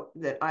 So,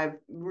 that I've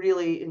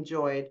really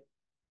enjoyed.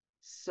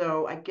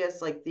 So, I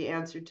guess like the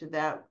answer to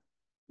that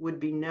would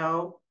be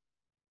no.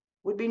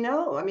 Would be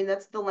no. I mean,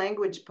 that's the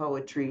language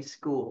poetry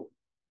school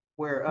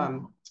where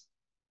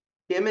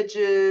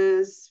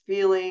images,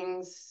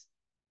 feelings,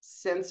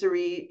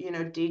 sensory,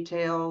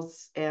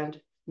 details and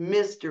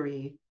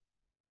mystery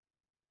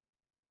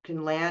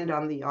can land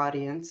on the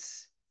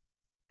audience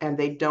and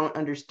they don't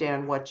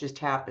understand what just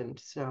happened.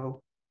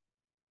 So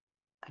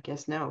I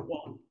guess no.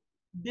 Well,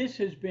 this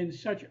has been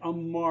such a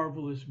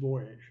marvelous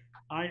voyage.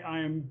 I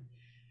am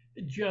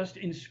just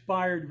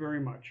inspired very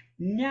much.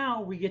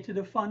 Now we get to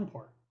the fun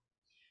part.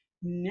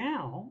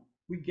 Now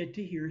we get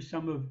to hear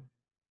some of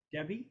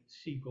Debby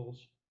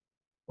Segal's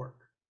work.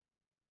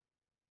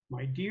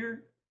 My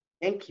dear,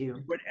 Thank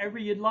you. whatever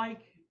you'd like,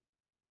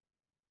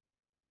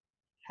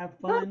 have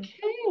fun. Okay.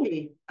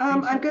 Read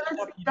I'm some gonna stuff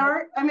you don't.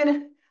 start. I'm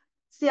gonna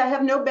see. I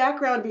have no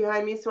background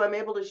behind me, so I'm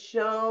able to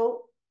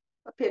show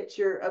a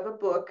picture of a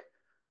book.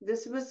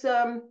 This was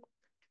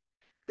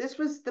this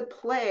was the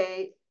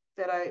play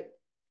that I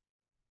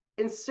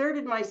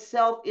inserted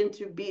myself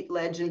into beat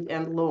legend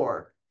and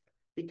lore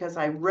because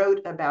I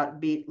wrote about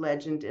beat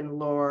legend and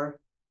lore,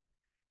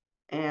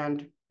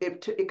 and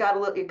it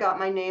got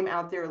my name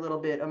out there a little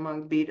bit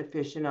among beat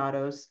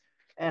aficionados,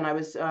 and I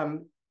was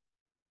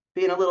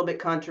being a little bit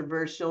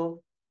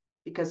controversial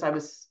because I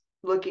was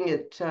looking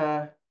at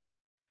a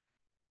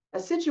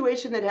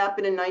situation that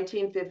happened in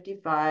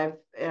 1955,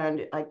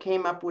 and I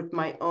came up with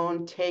my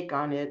own take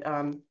on it.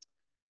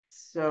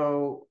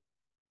 So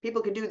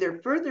people could do their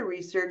further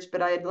research,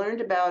 but I had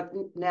learned about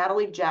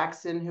Natalie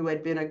Jackson, who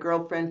had been a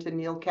girlfriend to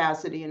Neil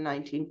Cassidy in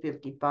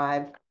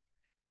 1955,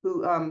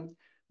 who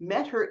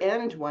met her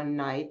end one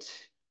night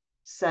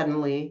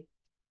suddenly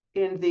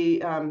in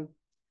the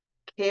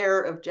care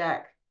of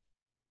Jack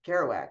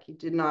Kerouac. He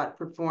did not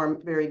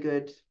perform very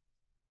good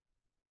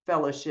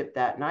fellowship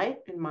that night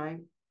in my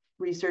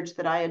research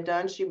that I had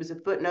done. She was a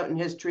footnote in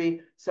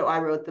history, so I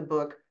wrote the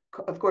book.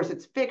 Of course,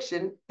 it's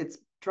fiction, it's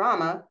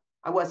drama.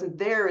 I wasn't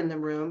there in the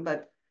room,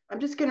 but I'm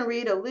just going to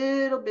read a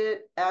little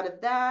bit out of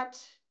that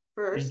Thank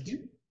first.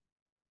 you.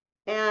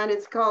 And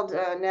it's called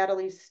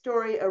Natalie's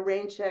Story, A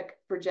Rain Check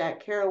for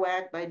Jack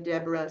Kerouac by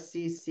Deborah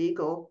C.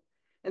 Segal.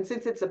 And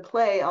since it's a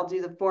play, I'll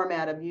do the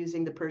format of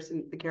using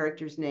the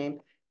character's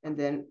name, and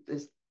then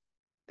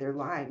their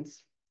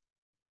lines.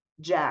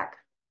 Jack.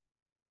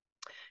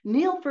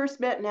 Neil first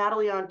met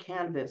Natalie on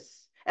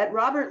canvas at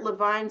Robert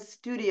Levine's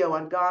studio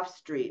on Gough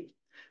Street.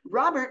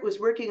 Robert was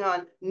working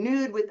on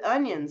Nude with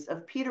Onions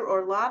of Peter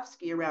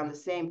Orlovsky around the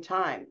same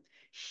time.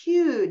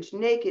 Huge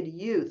naked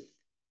youth.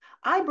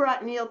 I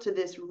brought Neil to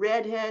this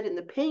redhead in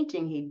the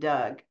painting he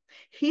dug.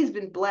 He's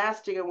been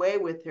blasting away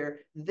with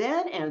her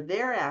then and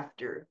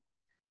thereafter.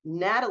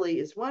 Natalie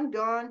is one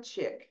gone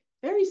chick,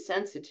 very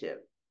sensitive.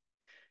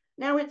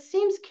 Now, it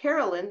seems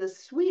Carolyn, the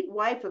sweet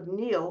wife of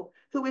Neil,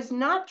 who is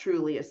not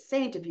truly a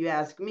saint if you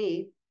ask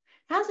me,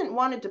 hasn't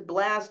wanted to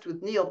blast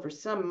with Neil for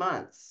some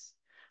months.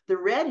 The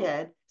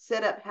redhead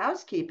set up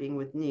housekeeping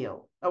with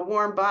Neil, a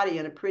warm body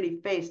and a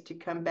pretty face to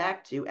come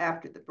back to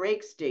after the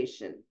break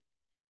station.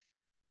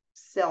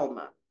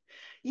 Selma.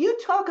 You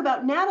talk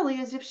about Natalie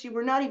as if she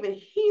were not even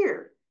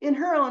here, in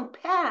her own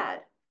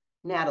pad.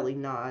 Natalie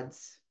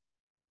nods.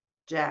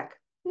 Jack.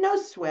 No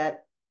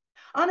sweat.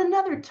 On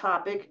another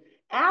topic,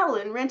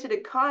 Alan rented a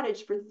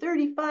cottage for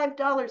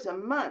 $35 a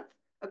month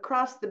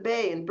across the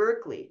bay in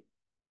Berkeley.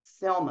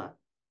 Selma.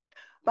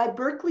 By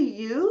Berkeley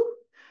U?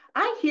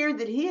 I hear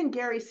that he and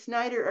Gary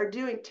Snyder are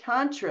doing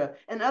Tantra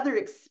and other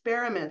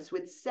experiments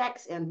with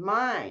sex and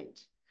mind.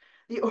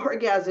 The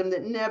orgasm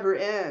that never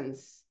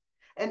ends.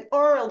 An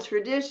oral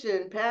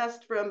tradition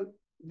passed from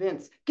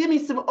Vince. Give me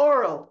some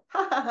oral.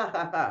 Ha ha ha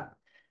ha ha.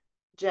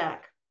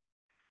 Jack.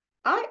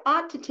 I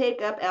ought to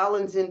take up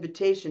Alan's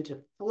invitation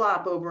to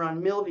flop over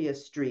on Milvia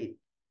Street.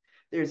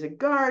 There's a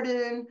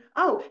garden.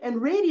 Oh,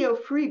 and Radio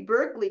Free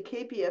Berkeley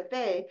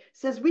KPFA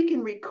says we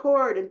can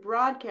record and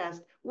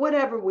broadcast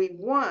whatever we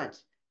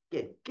want.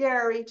 Get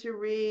Gary to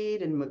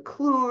read and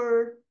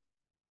McClure.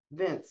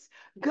 Vince,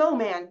 go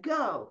man,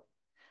 go.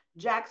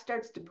 Jack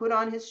starts to put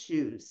on his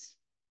shoes.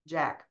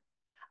 Jack,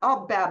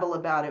 I'll babble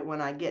about it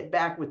when I get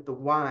back with the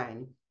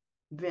wine.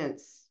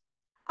 Vince,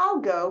 I'll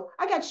go.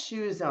 I got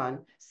shoes on.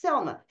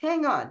 Selma,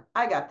 hang on.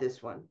 I got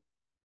this one.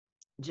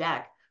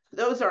 Jack,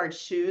 those aren't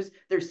shoes.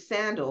 They're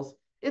sandals.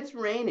 It's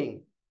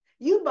raining.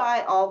 You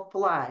buy, I'll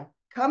fly.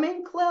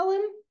 Coming,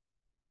 Clellan?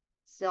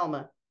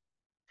 Selma,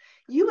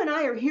 you and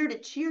I are here to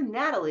cheer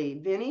Natalie,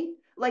 Vinny.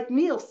 Like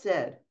Neil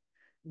said,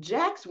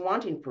 Jack's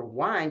wanting for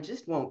wine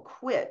just won't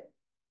quit.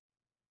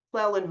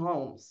 Clellan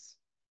Holmes.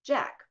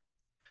 Jack,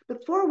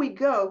 before we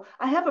go,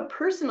 I have a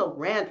personal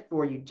rant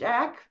for you,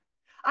 Jack.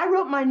 I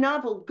wrote my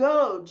novel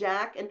Go,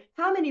 Jack, and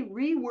how many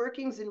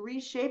reworkings and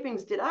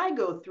reshapings did I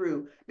go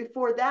through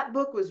before that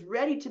book was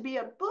ready to be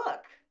a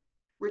book?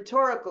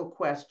 Rhetorical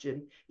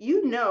question.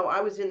 You know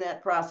I was in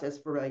that process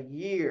for a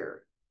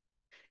year.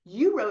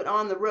 You wrote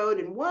On the Road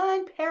in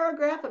one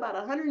paragraph about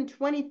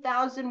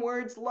 120,000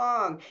 words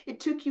long. It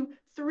took you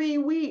 3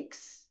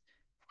 weeks.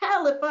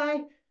 Hell, if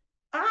I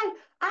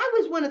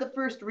was one of the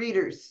first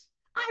readers.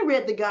 I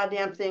read the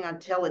goddamn thing on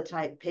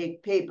teletype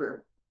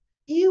paper.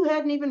 You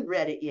hadn't even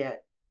read it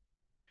yet.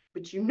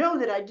 But you know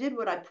that I did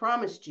what I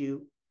promised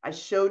you. I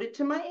showed it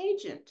to my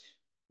agent.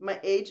 My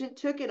agent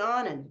took it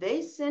on and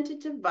they sent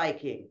it to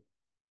Viking.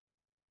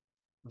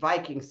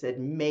 Viking said,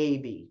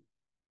 maybe.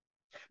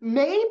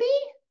 Maybe?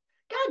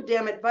 God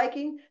damn it,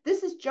 Viking.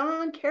 This is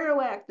John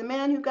Kerouac, the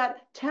man who got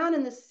Town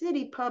in the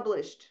City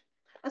published.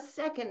 A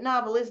second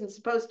novel isn't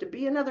supposed to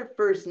be another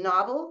first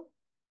novel.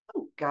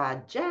 Oh,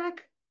 God,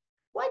 Jack.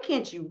 Why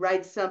can't you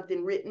write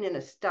something written in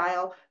a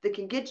style that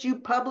can get you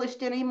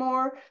published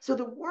anymore so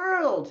the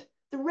world,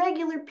 the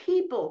regular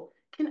people,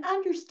 can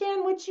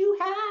understand what you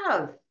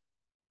have?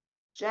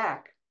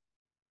 Jack,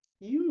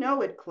 you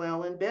know it,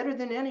 Clellan, better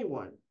than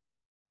anyone.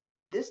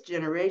 This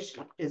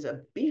generation is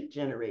a beef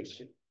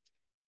generation.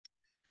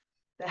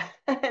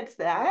 That's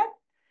that.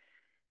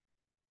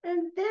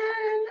 And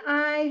then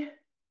I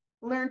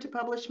learned to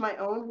publish my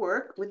own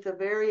work with a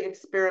very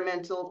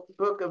experimental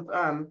book of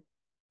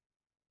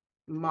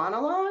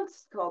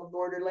monologues called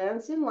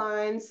Borderlands in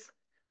Lines,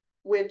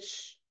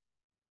 which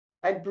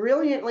I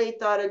brilliantly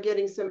thought of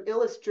getting some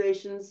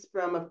illustrations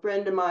from a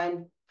friend of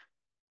mine,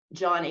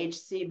 John H.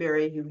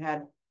 Seabury, who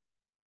had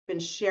been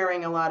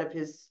sharing a lot of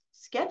his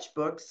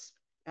sketchbooks.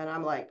 And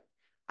I'm like,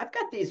 I've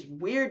got these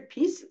weird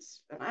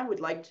pieces, and I would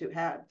like to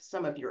have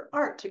some of your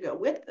art to go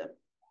with them.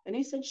 And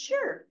he said,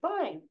 sure,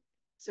 fine.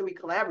 So we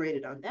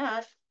collaborated on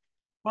that.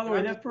 By the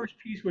way, that first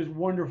piece was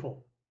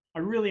wonderful. I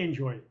really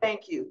enjoyed it.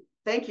 Thank you.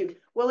 Thank you.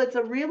 Well, it's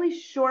a really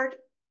short,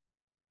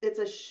 it's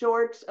a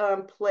short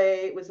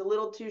play. It was a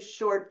little too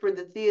short for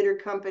the theater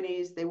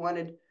companies. They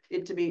wanted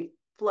it to be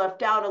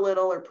fluffed out a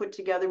little or put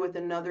together with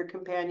another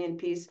companion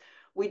piece.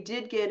 We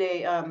did get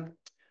a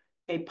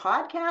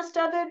podcast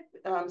of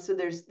it. So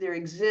there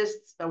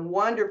exists a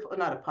wonderful,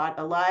 not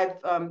a a live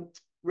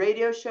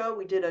radio show.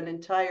 We did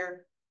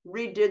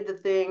redid the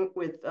thing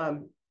with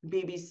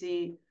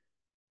BBC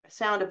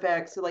sound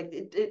effects. So like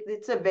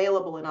it's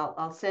available, and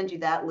I'll send you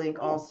that link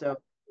also.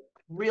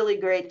 Really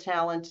great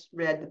talent,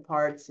 read the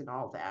parts and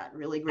all that.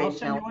 Really great I'll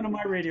send talent. you one of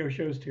my radio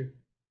shows too.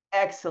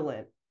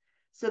 Excellent.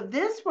 So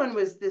this one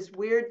was this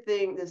weird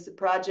thing, this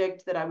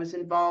project that I was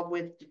involved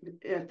with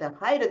at the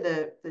height of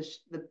the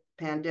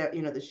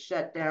pandemic, the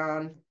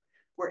shutdown,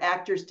 where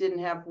actors didn't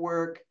have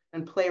work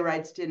and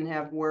playwrights didn't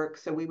have work.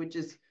 So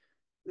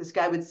this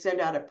guy would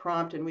send out a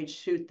prompt and we'd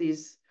shoot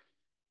these.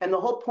 And the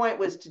whole point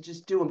was to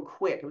just do them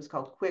quick. It was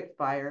called quick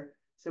fire.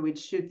 So we'd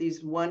shoot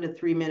these 1 to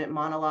 3 minute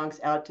monologues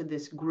out to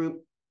this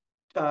group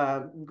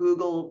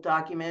Google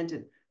document,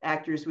 and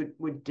actors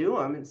would do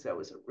them. And so it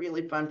was a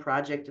really fun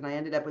project. And I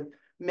ended up with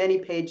many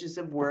pages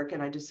of work,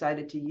 and I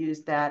decided to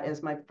use that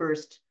as my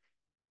first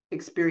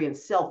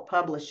experience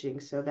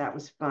self-publishing. So that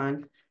was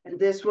fun. And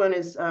this one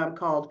is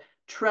called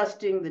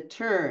Trusting the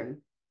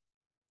Turn.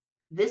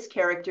 This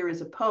character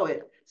is a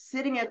poet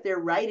sitting at their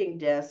writing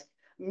desk,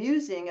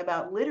 musing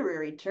about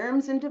literary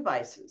terms and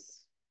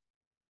devices.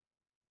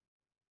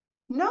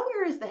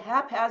 Nowhere is the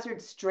haphazard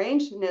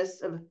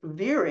strangeness of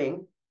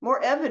veering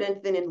more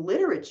evident than in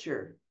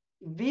literature.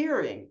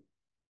 Veering,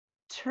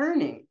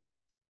 turning,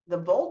 the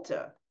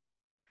volta.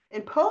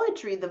 In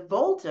poetry, the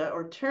volta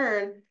or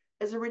turn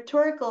is a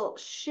rhetorical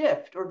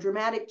shift or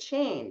dramatic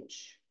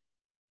change.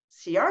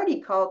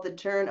 Ciardi called the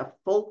turn a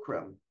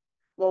fulcrum,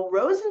 while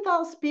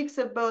Rosenthal speaks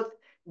of both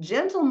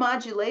gentle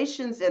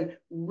modulations and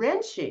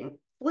wrenching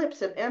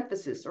flips of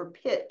emphasis or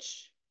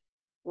pitch.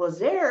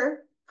 Lazare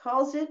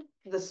calls it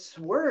the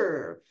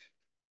swerve.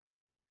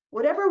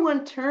 Whatever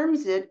one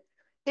terms it,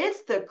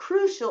 it's the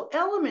crucial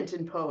element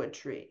in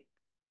poetry,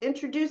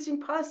 introducing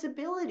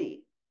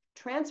possibility,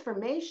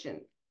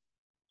 transformation.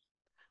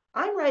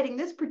 I'm writing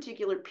this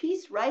particular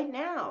piece right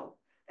now,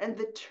 and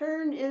the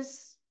turn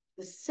is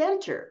the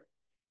center,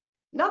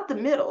 not the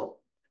middle,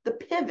 the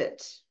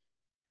pivot,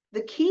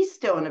 the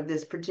keystone of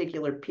this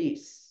particular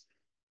piece.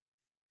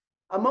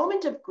 A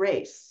moment of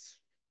grace,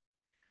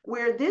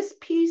 where this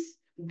piece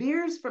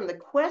veers from the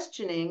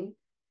questioning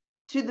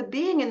to the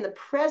being in the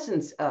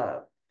presence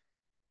of.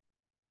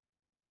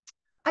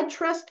 I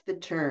trust the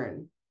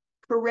turn,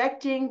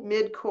 correcting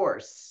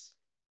mid-course.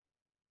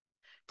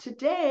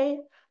 Today,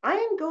 I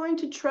am going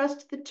to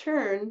trust the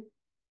turn,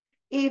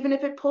 even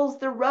if it pulls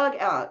the rug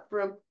out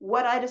from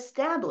what I'd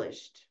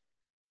established,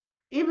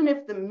 even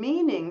if the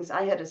meanings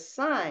I had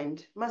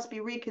assigned must be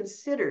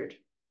reconsidered,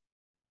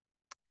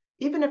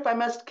 even if I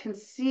must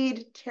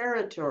concede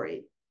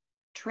territory,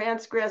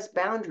 transgress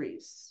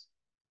boundaries.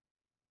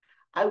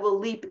 I will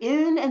leap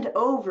in and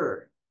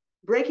over,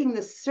 breaking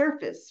the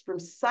surface from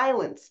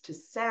silence to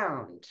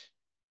sound,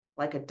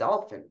 like a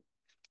dolphin.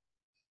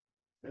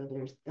 So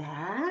there's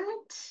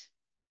that.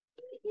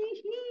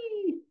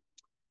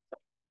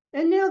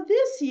 And now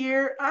this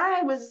year,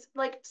 I was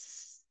like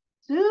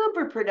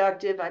super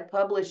productive. I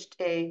published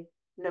a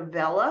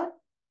novella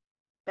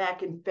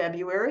back in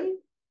February,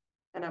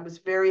 and I was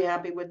very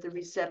happy with the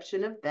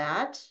reception of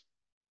that.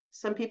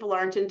 Some people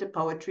aren't into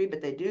poetry,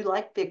 but they do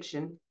like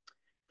fiction.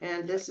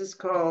 And this is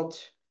called,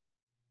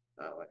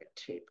 oh, I got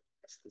tape.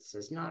 This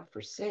is not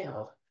for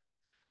sale.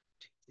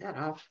 Take that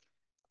off.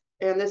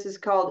 And this is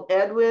called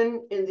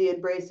Edwin in the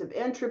Embrace of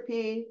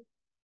Entropy.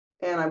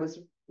 And I was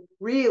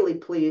really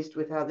pleased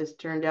with how this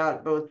turned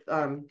out, both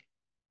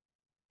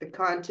the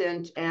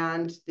content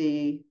and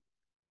the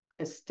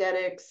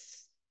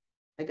aesthetics.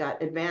 I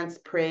got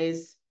advanced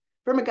praise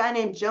from a guy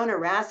named Jonah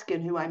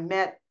Raskin, who I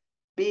met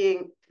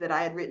being that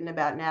I had written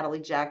about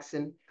Natalie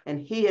Jackson, and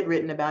he had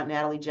written about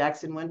Natalie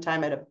Jackson one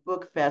time at a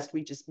book fest.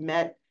 We just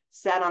met,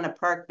 sat on a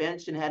park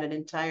bench, and had an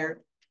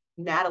entire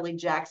Natalie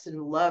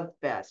Jackson love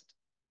fest.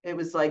 It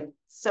was like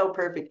so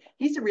perfect.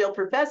 He's a real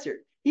professor.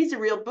 He's a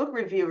real book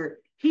reviewer.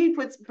 He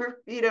puts,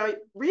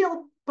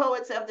 real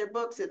poets have their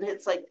books, and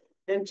it's like,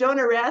 and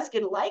Jonah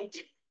Raskin liked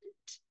it.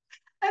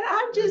 And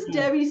I'm just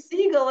Debby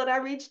Segal, and I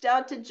reached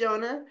out to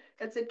Jonah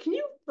and said, "Can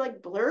you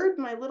like blurb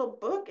my little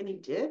book?" And he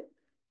did.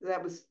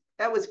 That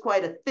was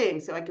quite a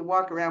thing. So I could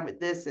walk around with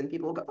this, and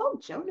people will go, "Oh,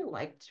 Jonah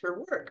liked her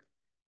work."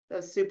 That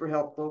was super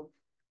helpful.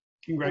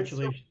 And so,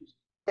 Congratulations.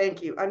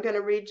 thank you. I'm going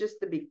to read just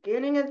the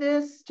beginning of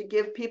this to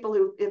give people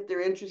who, if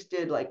they're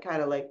interested, like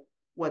kind of like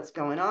what's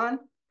going on.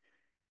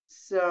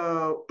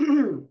 So,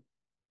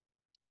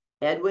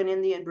 Edwin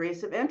in the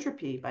Embrace of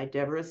Entropy by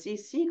Deborah C.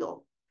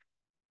 Segal.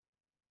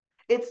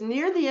 It's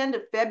near the end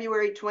of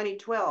February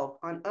 2012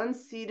 on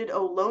unceded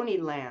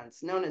Ohlone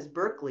lands known as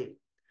Berkeley,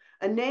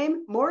 a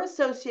name more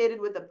associated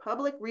with a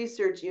public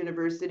research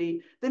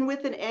university than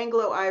with an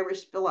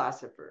Anglo-Irish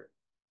philosopher.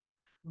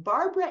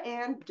 Barbara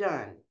Ann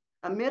Dunn,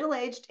 a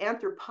middle-aged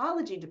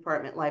anthropology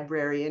department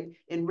librarian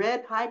in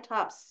red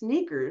high-top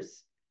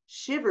sneakers,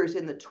 shivers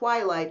in the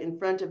twilight in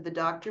front of the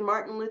Dr.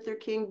 Martin Luther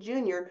King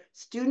Jr.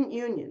 Student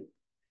Union,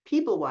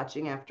 people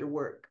watching after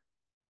work.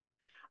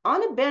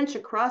 On a bench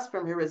across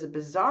from her is a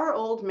bizarre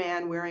old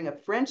man wearing a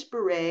French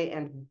beret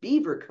and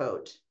beaver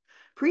coat,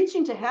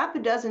 preaching to half a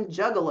dozen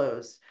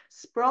juggalos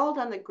sprawled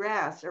on the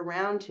grass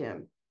around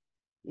him.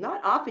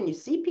 Not often you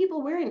see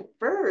people wearing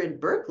fur in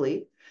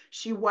Berkeley.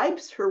 She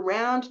wipes her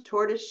round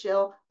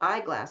tortoiseshell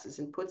eyeglasses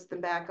and puts them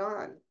back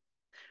on.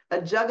 A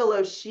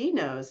juggalo she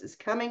knows is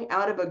coming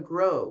out of a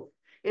grove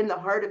in the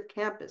heart of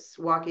campus,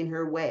 walking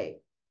her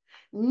way.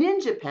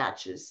 Ninja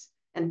Patches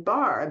and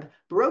Barb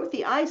broke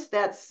the ice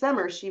that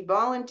summer she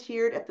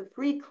volunteered at the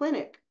free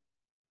clinic.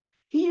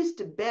 He used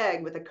to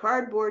beg with a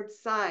cardboard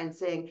sign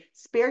saying,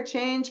 "Spare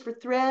change for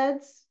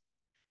threads?"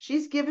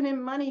 She's given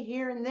him money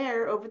here and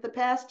there over the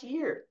past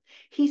year.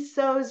 He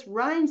sews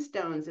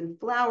rhinestones and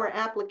flower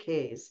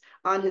appliques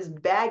on his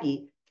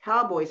baggy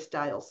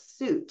cowboy-style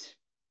suit.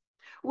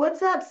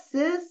 "What's up,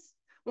 sis?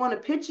 Want to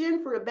pitch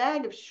in for a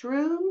bag of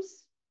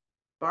shrooms?"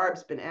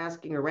 Barb's been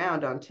asking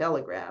around on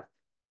Telegraph.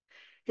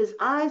 His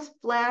eyes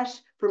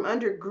flash from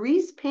under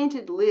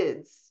grease-painted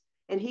lids,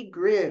 and he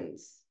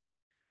grins.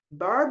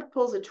 Barb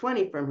pulls a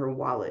 20 from her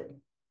wallet.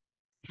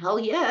 "Hell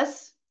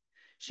yes."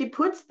 She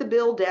puts the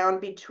bill down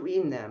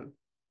between them.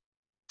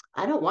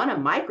 "I don't want a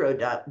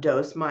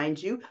microdose,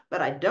 mind you,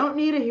 but I don't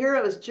need a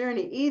hero's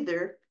journey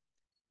either."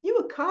 "You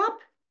a cop?"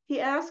 he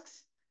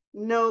asks.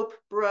 "Nope,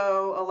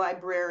 bro, a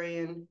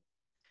librarian."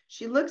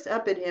 She looks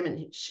up at him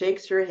and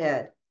shakes her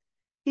head.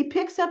 He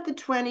picks up the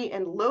 20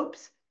 and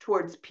lopes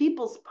towards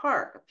People's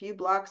Park, a few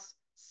blocks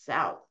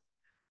south.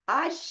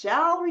 "I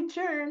shall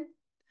return."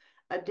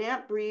 A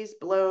damp breeze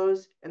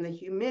blows, and the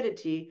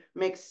humidity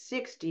makes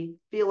 60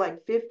 feel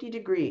like 50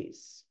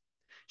 degrees.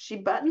 She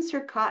buttons her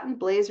cotton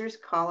blazer's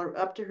collar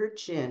up to her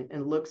chin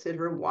and looks at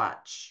her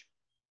watch.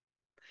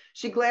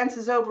 She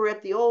glances over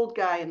at the old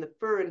guy in the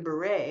fur and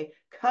beret,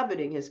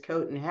 coveting his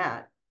coat and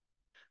hat.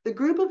 The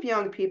group of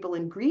young people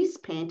in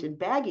grease-painted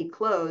baggy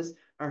clothes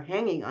are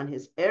hanging on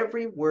his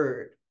every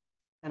word.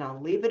 And I'll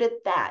leave it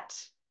at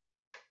that.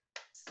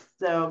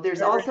 So there's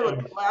Very also a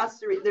nice.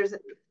 glossary.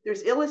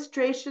 There's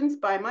illustrations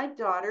by my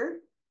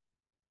daughter.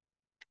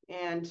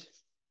 And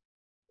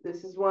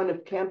this is one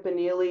of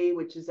Campanile,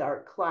 which is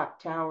our clock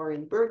tower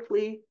in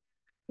Berkeley.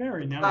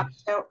 Very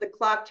nice. The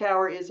clock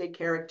tower is a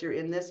character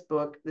in this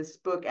book. This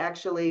book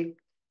actually,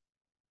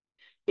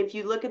 if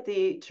you look at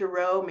the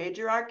Tarot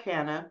Major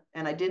Arcana,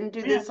 and I didn't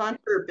do Yeah. this on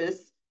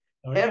purpose,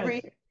 Oh, yes.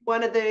 every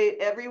one of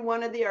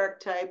the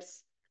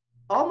archetypes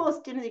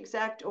almost in the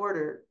exact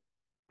order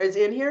is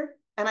in here,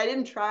 and I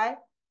didn't try.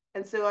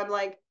 And so I'm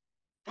like,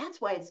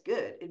 that's why it's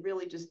good. It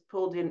really just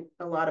pulled in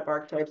a lot of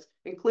archetypes,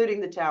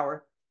 including the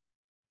tower.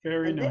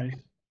 Very And then nice.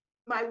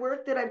 my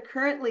work that I'm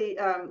currently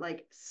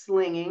like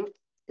slinging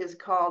is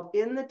called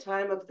In the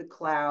Time of the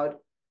Cloud.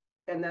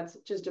 And that's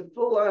just a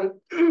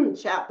full-on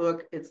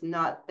chapbook. It's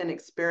not an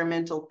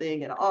experimental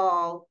thing at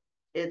all.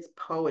 It's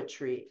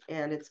poetry,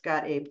 and it's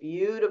got a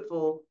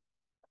beautiful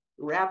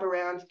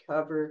wraparound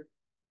cover,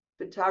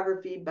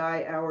 photography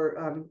by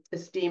our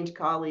esteemed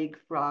colleague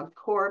Frog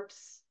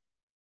Corpse.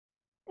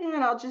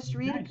 And I'll just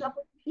read a Nice.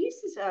 couple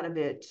pieces out of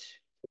it.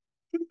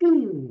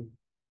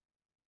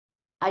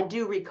 I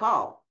do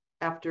recall,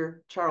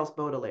 after Charles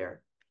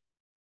Baudelaire.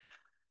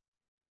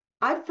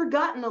 I've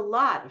forgotten a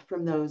lot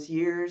from those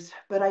years,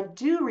 but I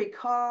do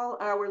recall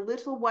our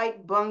little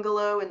white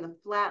bungalow in the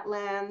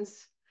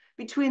flatlands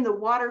between the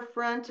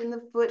waterfront and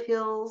the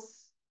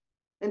foothills,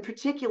 in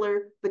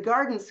particular, the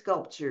garden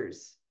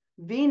sculptures,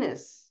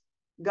 Venus,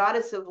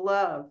 goddess of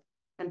love,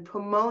 and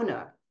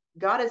Pomona,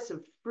 goddess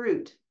of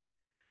fruit,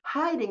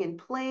 hiding in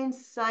plain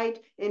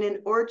sight in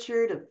an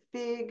orchard of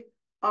fig,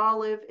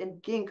 olive,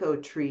 and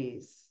ginkgo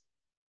trees.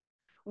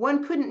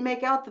 One couldn't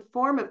make out the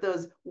form of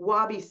those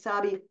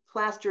wabi-sabi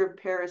plaster of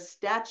Paris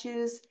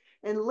statues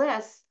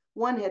unless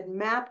one had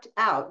mapped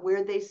out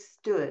where they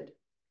stood,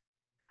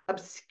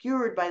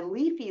 obscured by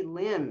leafy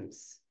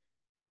limbs,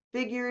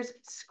 figures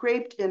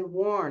scraped and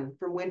worn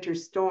from winter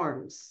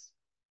storms.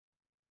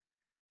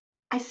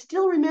 I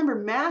still remember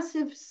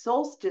massive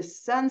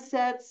solstice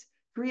sunsets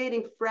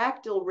creating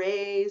fractal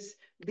rays,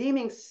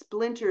 beaming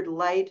splintered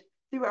light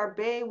through our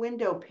bay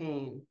window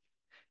pane,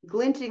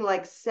 glinting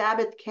like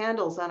Sabbath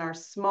candles on our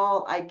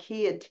small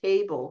IKEA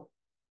table.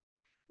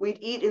 We'd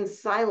eat in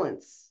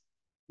silence.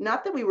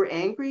 Not that we were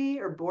angry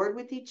or bored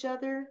with each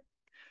other.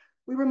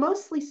 We were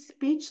mostly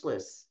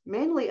speechless,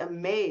 mainly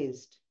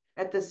amazed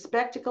at the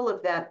spectacle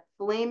of that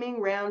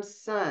flaming round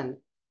sun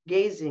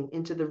gazing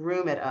into the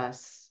room at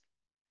us.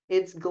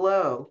 Its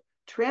glow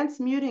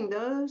transmuting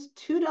those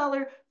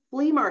 $2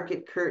 flea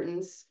market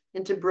curtains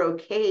into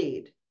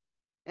brocade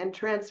and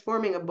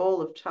transforming a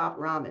bowl of top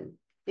ramen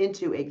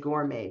into a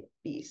gourmet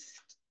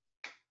feast.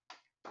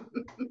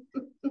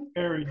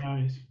 Very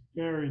nice.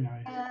 Very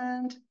nice.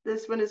 And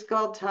this one is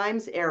called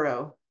Time's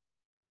Arrow.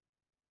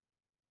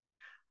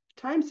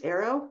 Time's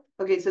Arrow.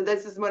 Okay, so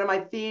this is one of my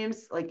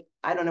themes. Like,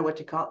 I don't know what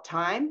to call it.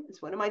 Time.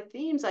 It's one of my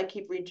themes I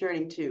keep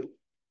returning to.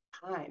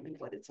 Time and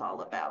what it's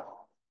all about.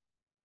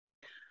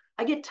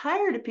 I get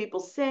tired of people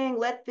saying,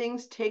 let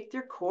things take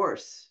their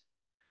course.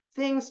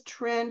 Things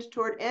trend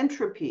toward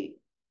entropy,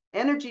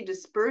 energy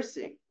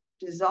dispersing,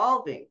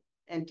 dissolving,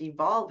 and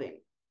devolving.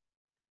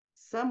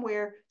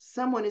 Somewhere,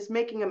 someone is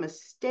making a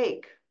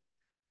mistake.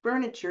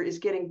 Furniture is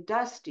getting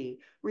dusty.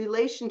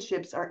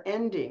 Relationships are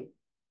ending.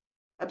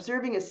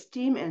 Observing a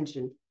steam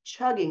engine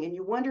chugging, and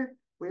you wonder,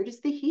 where does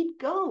the heat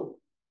go?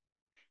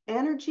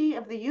 Energy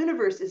of the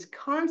universe is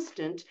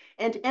constant,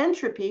 and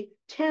entropy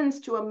tends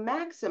to a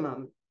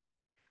maximum.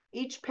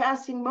 Each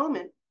passing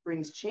moment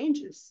brings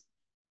changes.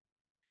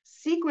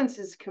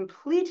 Sequences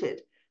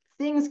completed,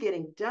 things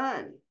getting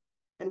done,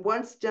 and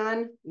once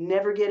done,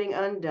 never getting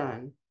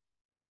undone.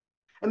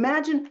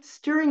 Imagine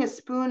stirring a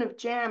spoon of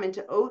jam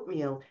into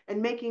oatmeal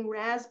and making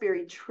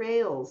raspberry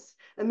trails.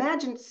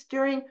 Imagine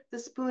stirring the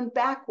spoon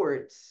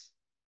backwards.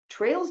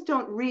 Trails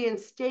don't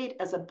reinstate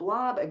as a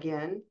blob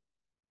again.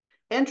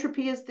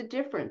 Entropy is the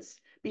difference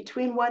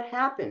between what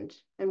happened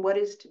and what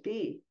is to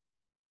be.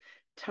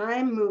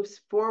 Time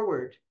moves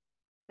forward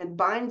and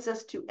binds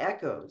us to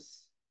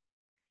echoes.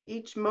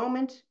 Each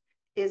moment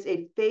is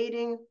a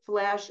fading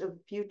flash of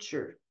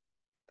future.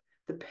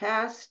 The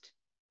past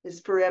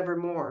is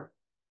forevermore,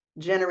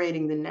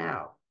 generating the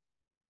now,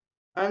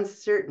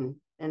 uncertain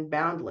and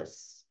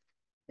boundless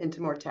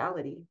into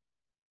mortality.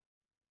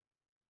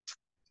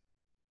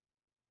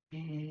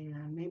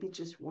 And maybe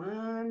just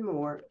one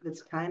more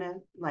that's kind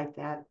of like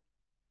that.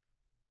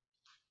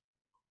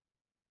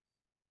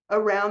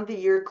 Around the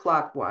year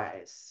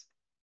clockwise.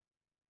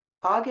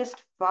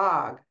 August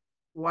fog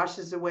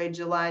washes away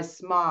July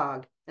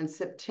smog, and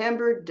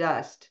September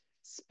dust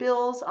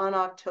spills on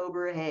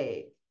October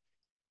hay.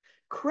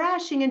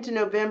 Crashing into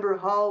November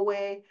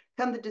hallway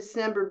come the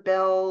December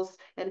bells,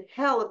 and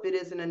hell if it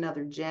isn't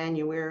another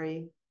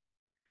January.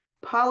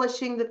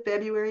 Polishing the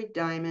February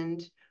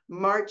diamond,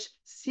 March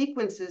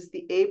sequences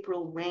the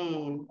April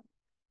rain,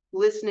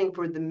 listening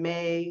for the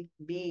May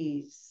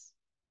bees.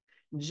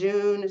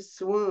 June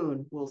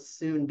swoon will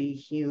soon be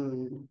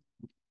hewn.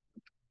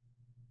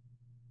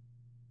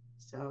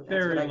 So that's what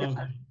Very I got.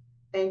 lovely.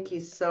 Thank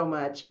you so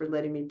much for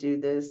letting me do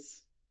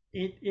this.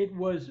 It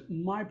was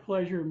my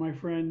pleasure, my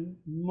friend.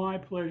 My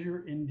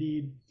pleasure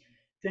indeed.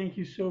 Thank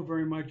you so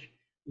very much.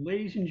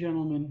 Ladies and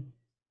gentlemen,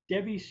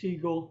 Debbie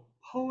Segal,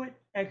 poet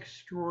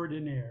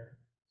extraordinaire,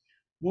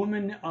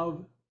 woman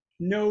of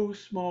no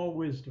small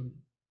wisdom.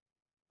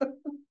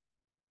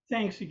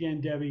 Thanks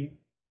again, Debbie.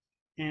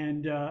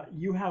 And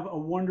you have a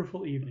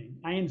wonderful evening.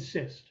 I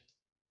insist.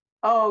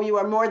 Oh, you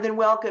are more than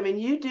welcome.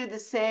 And you do the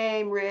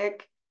same,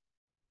 Rick.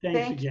 Thanks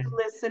Thank you, again.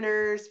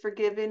 listeners, for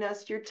giving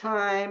us your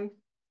time.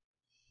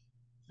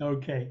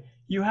 Okay.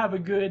 You have a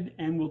good,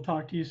 and we'll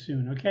talk to you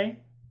soon. Okay.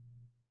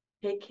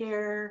 Take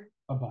care.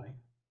 Bye bye.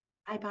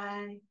 Bye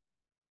bye.